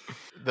 Peter!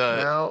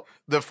 No.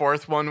 The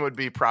fourth one would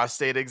be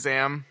prostate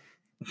exam.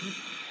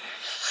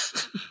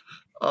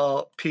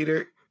 Oh,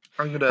 Peter,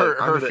 I'm gonna.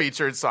 Her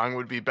featured song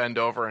would be bend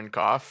over and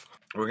cough.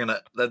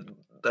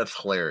 That's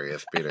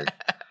hilarious, Peter.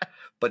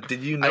 But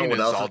did you I know can what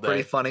do this else all is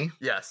pretty day. funny?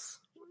 Yes.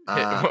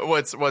 Uh,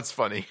 What's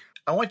funny?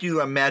 I want you to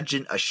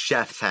imagine a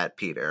chef's hat,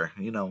 Peter.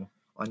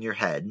 On your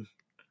head.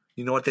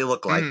 You know what they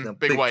look like? The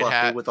big white fluffy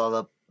hat. with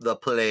all the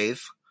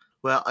plays.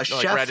 Well, a Like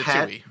chef's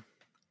hat. Ratatouille.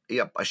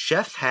 Yep, a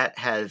chef's hat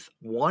has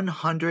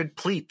 100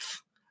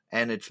 pleats,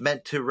 and it's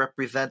meant to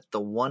represent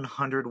the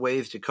 100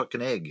 ways to cook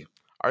an egg.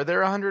 Are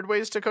there 100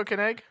 ways to cook an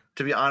egg?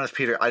 To be honest,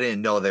 Peter, I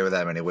didn't know there were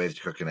that many ways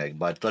to cook an egg,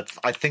 but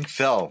I think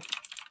so.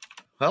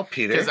 Well,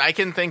 Peter, Because I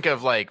can think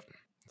of like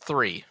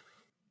 3.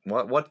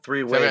 what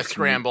 3 So ways? I've got can you-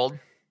 scrambled,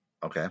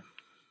 Okay,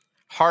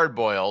 hard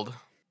boiled.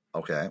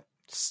 okay.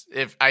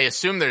 If I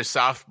assume there's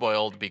soft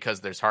boiled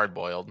because there's hard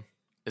boiled.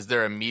 Is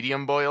there a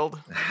medium boiled?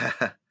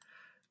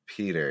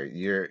 Peter,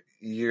 you're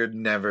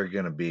never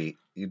gonna be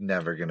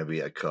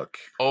a cook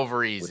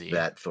Over easy. with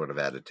that sort of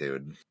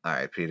attitude. All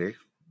right, Peter.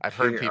 I've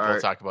heard Here people are-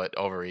 talk about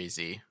over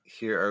easy.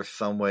 Here are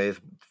some ways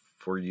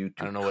for you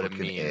to I don't know cook what it an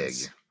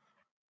means. egg.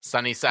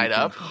 Sunny side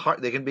up.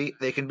 They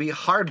can be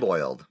hard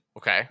boiled,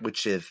 Okay.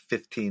 which is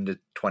 15 to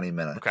 20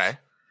 minutes. Okay.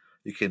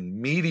 You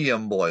can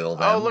medium boil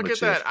them. Oh, look which at is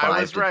that. I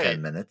 5 was to right.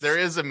 10 minutes. There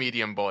is a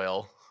medium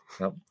boil.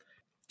 Yep.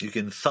 You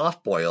can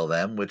soft boil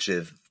them, which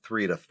is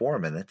 3 to 4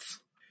 minutes.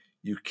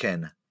 You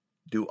can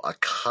do a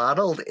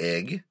coddled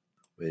egg,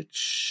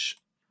 which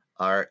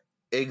are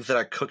eggs that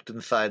are cooked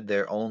inside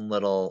their own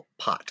little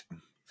pot,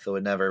 so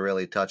it never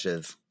really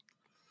touches.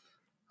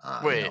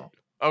 Wait.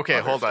 Okay,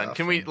 other hold on.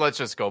 stuff. Let's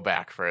just go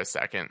back for a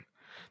second.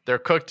 They're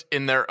cooked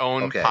in their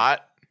own Okay.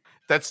 pot.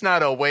 That's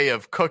not a way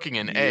of cooking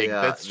an egg.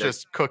 Yeah, That's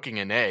just cooking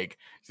an egg.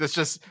 That's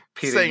just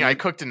Peter, saying I you-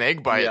 cooked an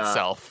egg by Yeah.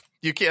 itself.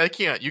 You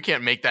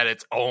can't make that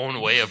its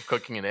own way of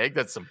cooking an egg.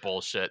 That's some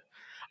bullshit.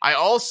 I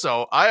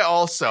also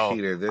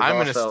Peter, there's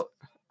I'm also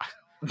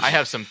I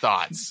have some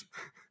thoughts.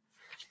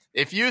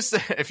 If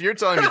you're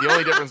telling me the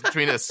only difference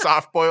between a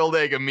soft boiled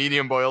egg, a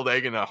medium boiled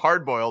egg, and a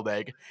hard boiled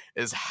egg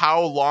is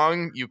how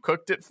long you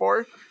cooked it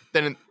for,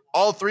 then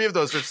all 3 of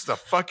those are just a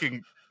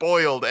fucking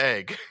boiled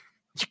egg.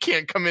 You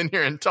can't come in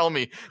here and tell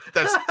me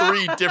that's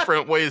 3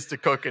 different ways to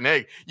cook an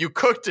egg. You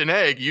cooked an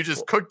egg, you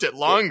just cooked it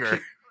longer.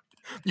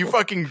 You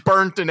fucking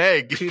burnt an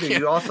egg. Peter.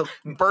 You also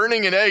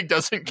Burning an egg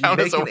doesn't you count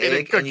make as a an way to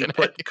egg cook and you an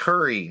put egg.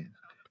 curry.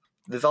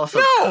 There's also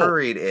No!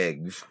 curried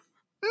eggs.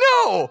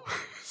 No,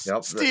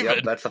 Yep,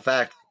 Steven. that's a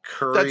fact.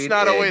 Curried That's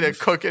not a way to eggs.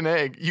 cook an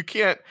egg. You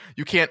can't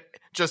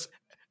just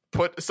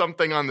put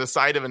something on the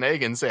side of an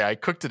egg and say I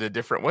cooked it a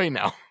different way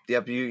now.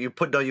 Yep, you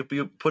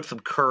put some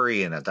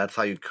curry in it. That's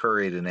how you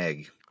curried an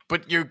egg.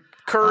 But your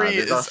curry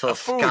There's is also a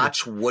food.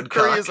 Scotch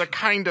woodcock. Curry is a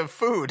kind of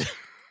food.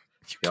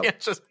 You Yep. can't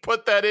just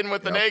put that in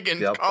with an egg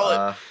and call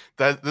it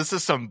that. This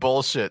is some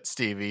bullshit,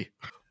 Stevie.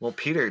 Well,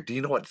 Peter, do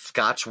you know what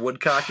Scotch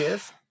woodcock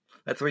is?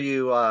 That's where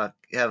you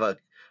have a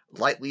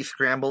lightly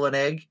scramble an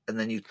egg, and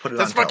then you put it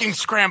That's on fucking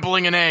toast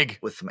scrambling an egg.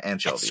 with some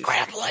anchovies. It's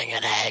scrambling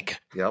an egg.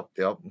 Yep.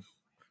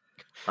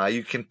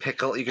 You can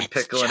pickle an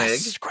Just egg.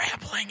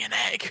 Scrambling an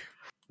egg.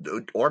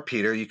 Or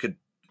Peter, you could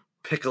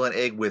pickle an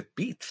egg with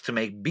beets to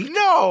make beet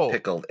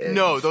pickled eggs.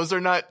 No, those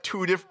are not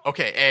two different.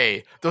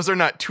 Okay, those are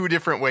not two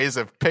different ways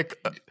of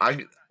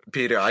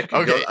Peter, I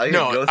can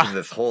go through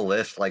this whole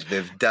list. Like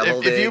there's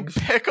deviled eggs. If you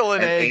pickle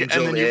an egg and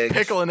then you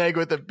pickle an egg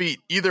with a beet,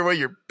 either way,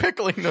 you're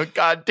pickling the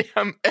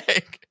goddamn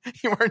egg.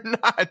 You are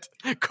not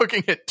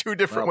cooking it two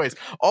different ways.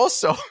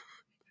 Also,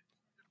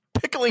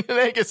 pickling an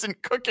egg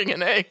isn't cooking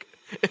an egg.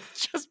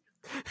 It's just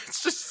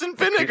in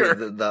vinegar.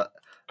 Peter,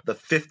 the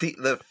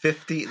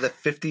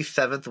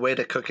 57th way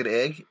to cook an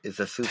egg is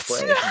a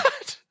souffle.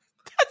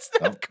 That's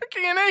not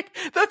cooking an egg.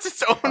 That's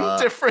its own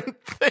different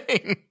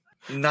thing.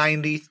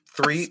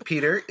 93,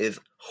 Peter, is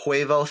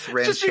huevos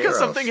rancheros. Just because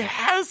something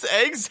has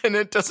eggs in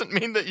it doesn't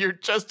mean that you're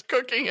just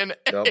cooking an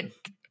egg.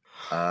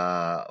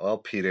 Well,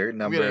 Peter,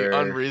 I'm getting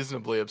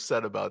unreasonably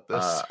upset about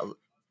this. I'm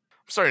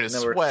starting to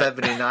number sweat.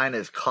 79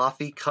 is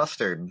coffee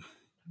custard.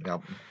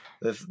 Yep.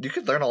 You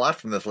could learn a lot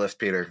from this list,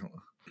 Peter.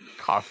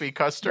 Coffee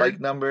custard? Like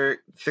number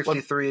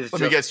 63 is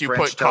Let me guess, you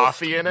French put toast.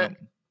 coffee in it?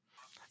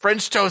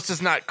 French toast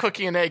is not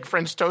cooking an egg.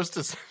 French toast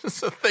is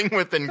a thing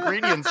with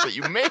ingredients that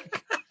you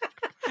make.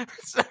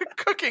 It's not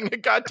cooking a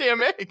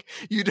goddamn egg.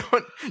 You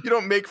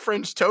don't make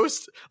French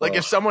toast. Like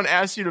if someone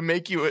asks you to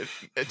make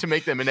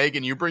them an egg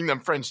and you bring them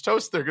French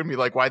toast, they're gonna be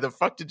like, "Why the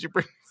fuck did you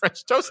bring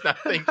French toast? Not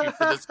thank you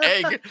for this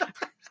egg."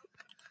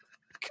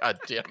 God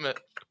damn it!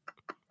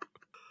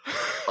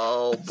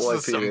 Oh boy,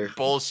 this is Peter! Some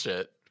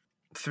bullshit.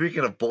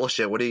 Speaking of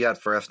bullshit, what do you got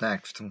for us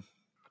next?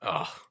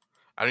 Oh,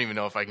 I don't even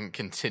know if I can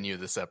continue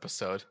this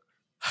episode.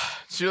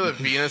 Did you know that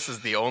Venus is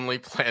the only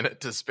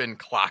planet to spin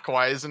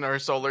clockwise in our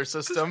solar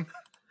system?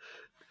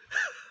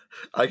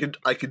 I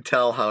can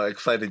tell how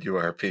excited you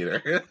are,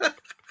 Peter.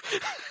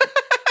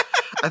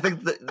 I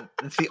think that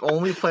it's the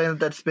only planet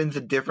that spins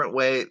a different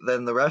way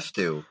than the rest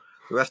do.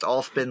 The rest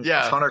all spin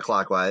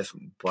counterclockwise.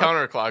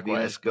 Counterclockwise.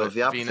 Venus goes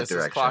the opposite Venus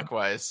direction. Is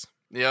clockwise.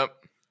 Yep.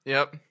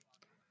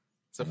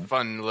 It's a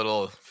fun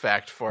little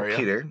fact for you.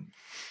 Peter,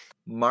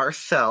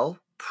 Marcel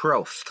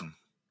Proust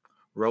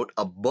wrote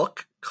a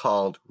book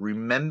called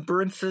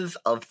Remembrances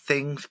of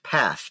Things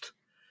Past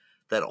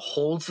that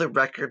holds the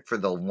record for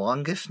the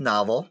longest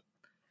novel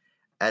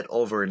at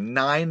over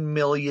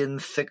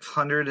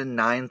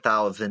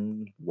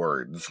 9,609,000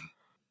 words.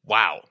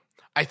 Wow.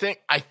 I think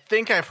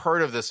I've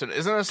heard of this one.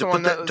 Isn't this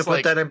one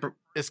that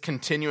is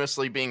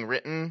continuously being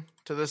written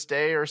to this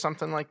day or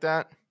something like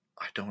that?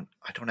 I don't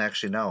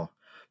actually know.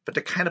 But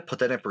to kind of put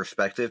that in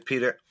perspective,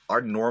 Peter,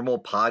 our normal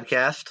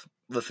podcast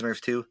listeners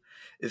too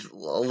is a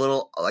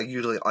little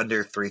usually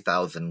under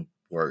 3,000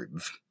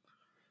 words.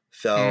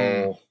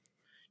 So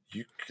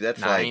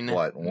that's 9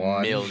 like what,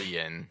 1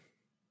 million.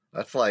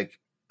 That's like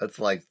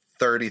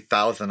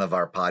 30,000 of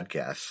our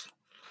podcasts.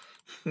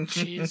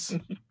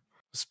 Jeez.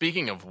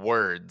 Speaking of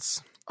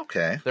words,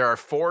 okay, there are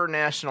 4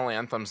 national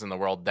anthems in the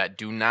world that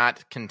do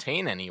not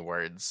contain any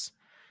words.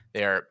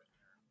 They are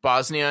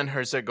Bosnia and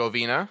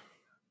Herzegovina,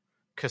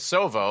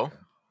 Kosovo,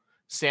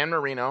 San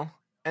Marino,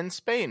 and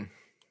Spain.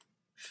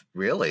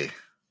 Really?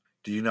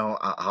 Do you know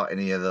how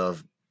any of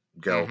those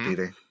go,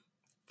 Peter?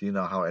 Do you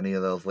know how any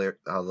of those I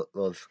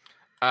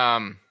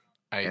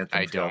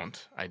go?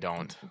 I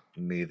don't.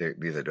 Neither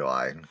do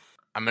I.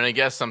 I'm gonna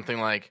guess something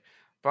like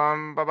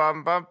bum ba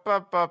bum ba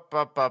ba ba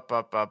ba ba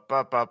ba ba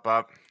ba ba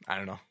ba. I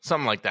don't know,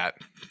 something like that.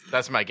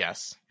 That's my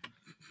guess.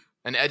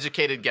 An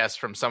educated guess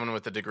from someone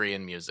with a degree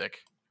in music.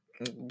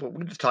 But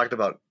we just talked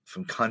about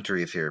some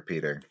countries here,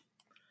 Peter.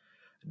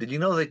 Did you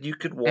know that you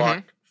could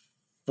walk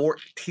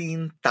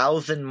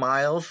 14,000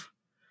 miles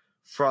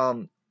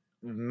from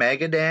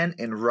Magadan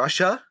in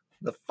Russia,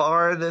 the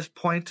farthest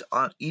point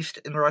on east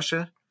in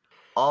Russia,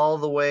 all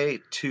the way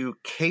to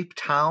Cape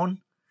Town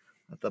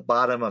at the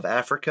bottom of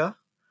Africa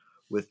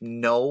with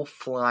no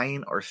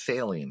flying or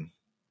sailing?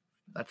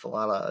 That's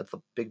a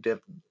big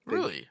difference.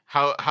 Really?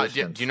 How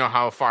do you know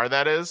how far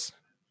that is?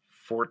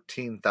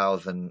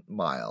 14,000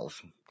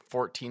 miles.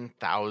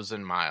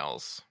 14,000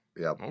 miles.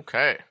 Yep.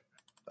 Okay.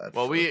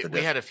 Well, we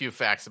had a few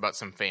facts about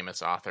some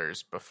famous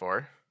authors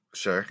before.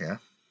 Sure, yeah.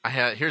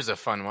 Here's a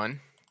fun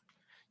one.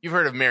 You've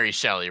heard of Mary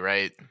Shelley,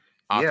 right?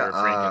 Author of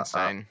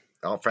Frankenstein.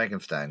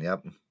 Frankenstein,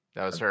 yep.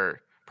 That was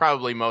her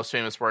probably most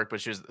famous work,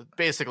 but she was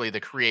basically the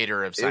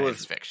creator of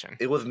science fiction.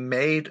 It was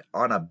made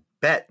on a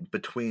bet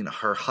between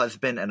her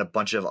husband and a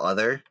bunch of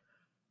other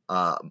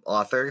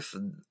authors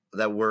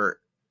that were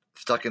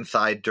stuck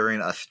inside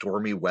during a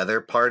stormy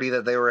weather party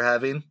that they were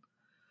having.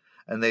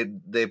 And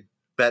they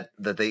bet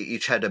that they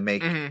each had to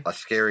make a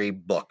scary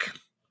book.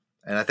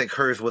 And I think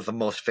hers was the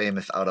most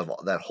famous out of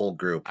that whole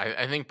group.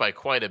 I think by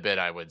quite a bit,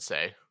 I would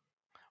say.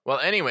 Well,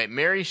 anyway,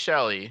 Mary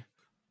Shelley,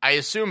 I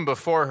assume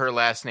before her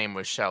last name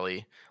was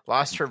Shelley,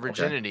 lost her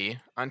virginity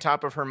on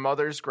top of her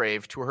mother's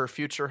grave to her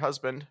future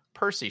husband,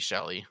 Percy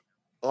Shelley.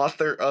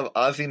 Author of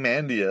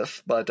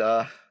Ozymandias, but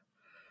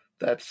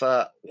that's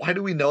why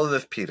do we know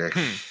this, Peter?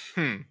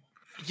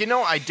 You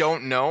know, I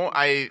don't know.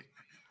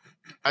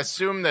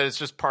 assume that it's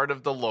just part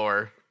of the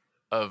lore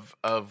of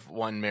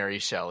one Mary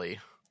Shelley.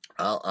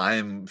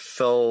 I'm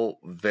so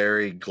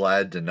very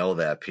glad to know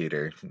that,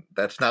 Peter.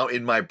 That's now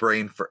in my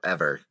brain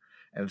forever.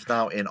 And it's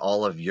now in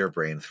all of your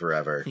brains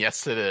forever.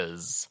 Yes, it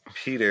is.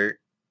 Peter,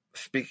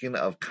 speaking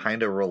of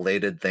kind of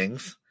related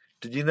things,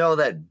 did you know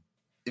that,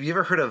 have you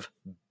ever heard of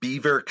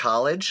Beaver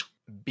College?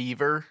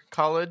 Beaver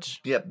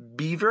College? Yeah,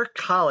 Beaver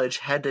College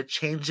had to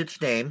change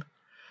its name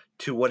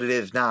to what it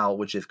is now,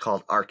 which is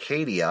called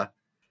Arcadia,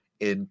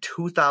 in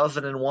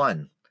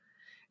 2001.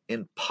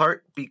 In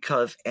part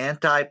because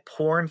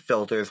anti-porn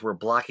filters were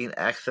blocking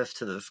access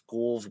to the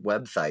school's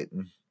website.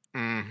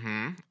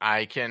 Mm-hmm.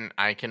 I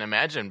can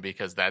imagine,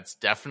 because that's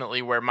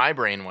definitely where my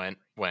brain went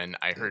when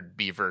I heard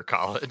Beaver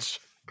College.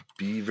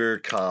 Beaver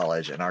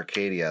College in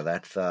Arcadia.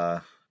 That's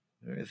where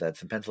is that?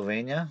 It's in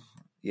Pennsylvania?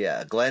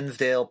 Yeah,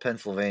 Glensdale,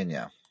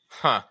 Pennsylvania.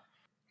 Huh.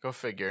 Go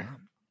figure.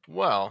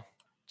 Well,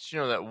 did you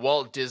know that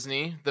Walt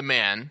Disney, the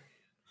man,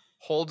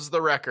 holds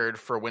the record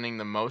for winning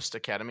the most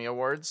Academy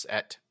Awards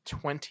at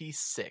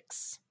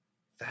 26.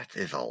 That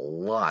is a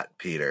lot,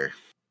 Peter.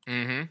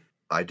 Mm-hmm.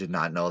 I did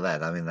not know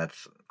that. I mean,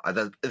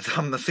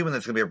 I'm assuming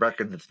that's going to be a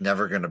record that's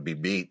never going to be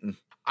beaten.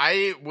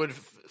 I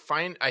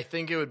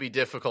think it would be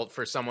difficult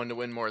for someone to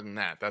win more than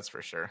that. That's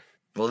for sure.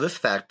 Well, this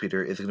fact,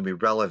 Peter, is going to be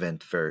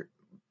relevant for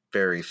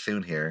very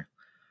soon here.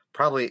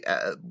 Probably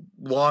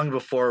long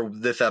before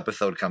this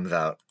episode comes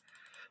out.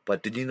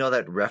 But did you know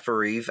that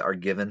referees are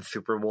given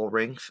Super Bowl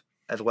rings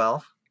as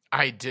well?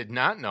 I did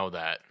not know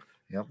that.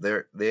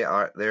 Yep,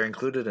 they're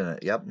included in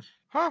it. Yep.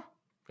 Huh.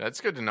 That's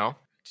good to know.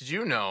 Did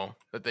you know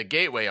that the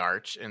Gateway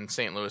Arch in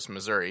St. Louis,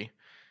 Missouri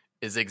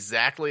is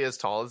exactly as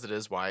tall as it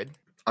is wide?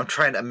 I'm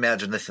trying to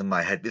imagine this in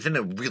my head. Isn't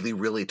it really,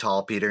 really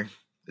tall, Peter?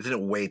 Isn't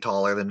it way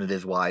taller than it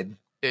is wide?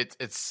 It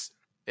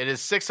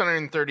is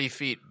 630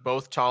 feet,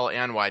 both tall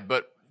and wide.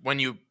 But when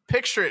you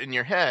picture it in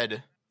your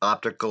head,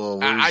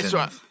 optical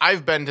illusion.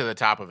 I've been to the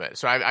top of it,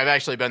 so I've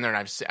actually been there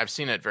and I've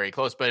seen it very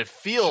close. But it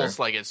feels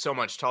like it's so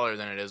much taller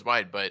than it is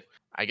wide. But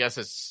I guess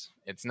it's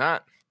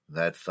not.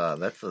 That's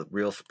a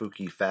real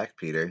spooky fact,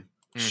 Peter.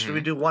 Mm-hmm. Should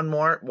we do one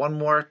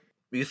more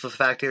useless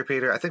fact here,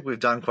 Peter? I think we've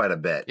done quite a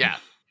bit. Yeah.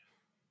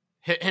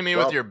 Hit me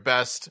with your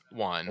best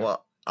one.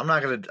 Well, I'm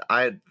not going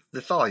to...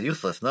 It's all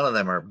useless. None of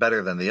them are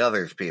better than the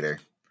others, Peter.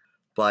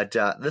 But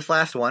this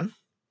last one,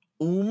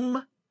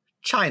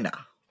 China.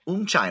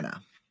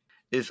 China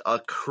is a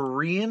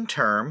Korean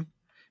term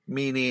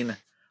meaning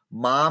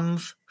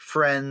mom's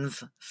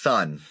friend's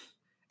son.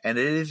 And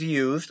it is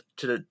used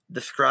to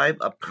describe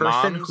a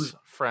person who's...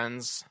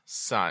 friend's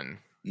son.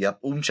 Yep,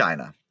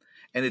 China.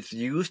 And it's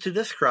used to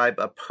describe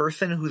a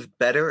person who's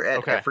better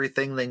at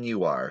everything than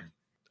you are.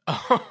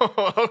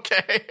 Oh,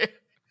 okay.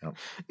 Yep.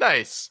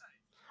 Nice.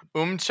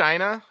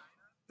 China?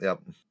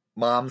 Yep.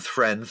 Mom's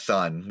friend's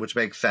son, which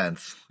makes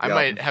sense. I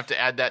might have to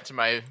add that to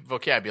my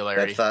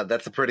vocabulary.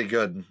 That's a pretty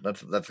good,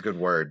 that's a good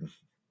word.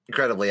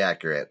 Incredibly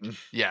accurate.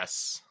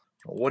 Yes.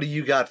 What do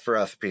you got for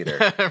us, Peter?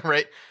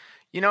 Right.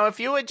 You know, if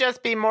you would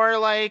just be more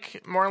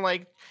like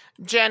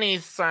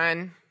Jenny's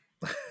son.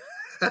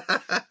 All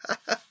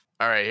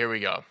right, here we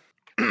go.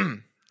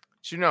 Did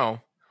you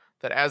know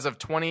that as of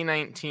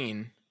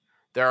 2019,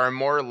 there are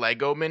more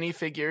Lego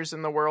minifigures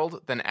in the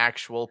world than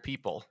actual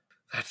people?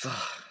 That's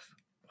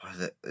what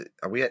is it?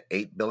 Are we at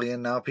 8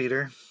 billion now,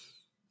 Peter?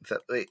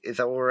 Is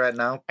that what we're at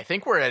now? I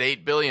think we're at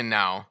 8 billion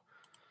now.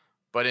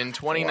 But in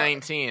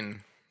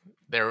 2019,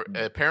 they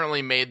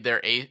apparently made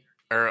their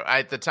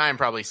at the time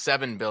probably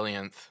 7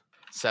 billionth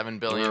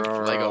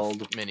Lego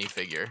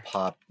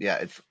minifigure.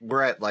 Yeah,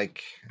 we're at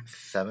like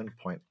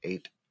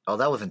 7.8. Oh,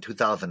 that was in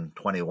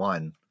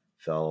 2021.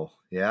 So,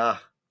 yeah,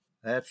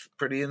 that's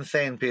pretty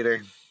insane,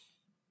 Peter.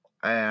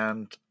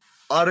 And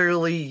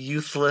utterly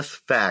useless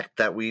fact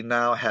that we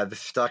now have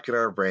stuck in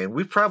our brain.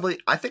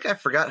 I think I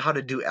forgot how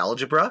to do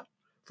algebra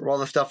for all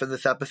the stuff in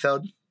this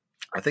episode.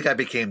 I think I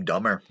became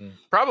dumber.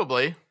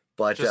 Probably.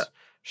 But just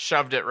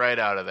shoved it right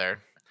out of there.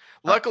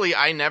 Luckily,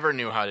 I never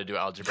knew how to do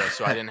algebra,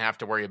 so I didn't have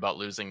to worry about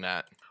losing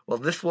that. Well,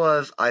 this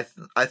was, I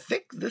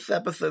think this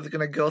episode is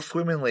going to go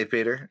swimmingly,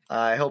 Peter.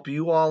 I hope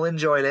you all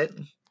enjoyed it.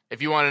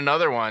 If you want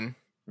another one,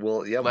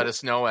 let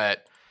us know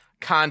at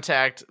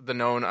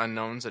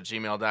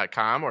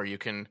contactthethnownunknowns@gmail.com, or you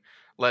can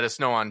let us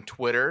know on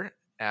Twitter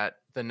at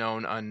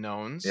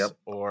 @theknownunknowns,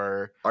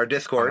 or our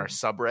Discord, on our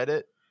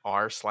subreddit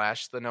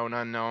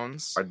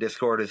r/theknownunknowns. Our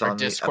Discord is on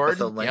the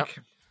episode link.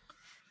 Yep.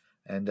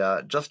 And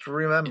just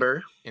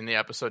remember, in the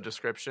episode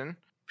description.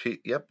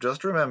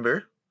 Just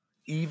remember,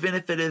 even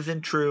if it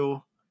isn't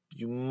true,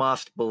 you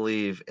must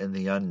believe in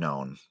the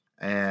unknown.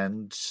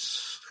 And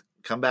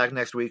come back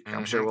next week.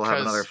 I'm sure we'll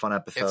have another fun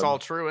episode. It's all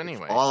true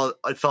anyway.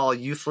 It's all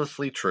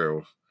uselessly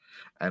true.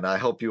 And I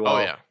hope you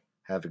all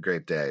have a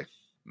great day.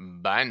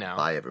 Bye now.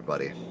 Bye,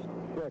 everybody.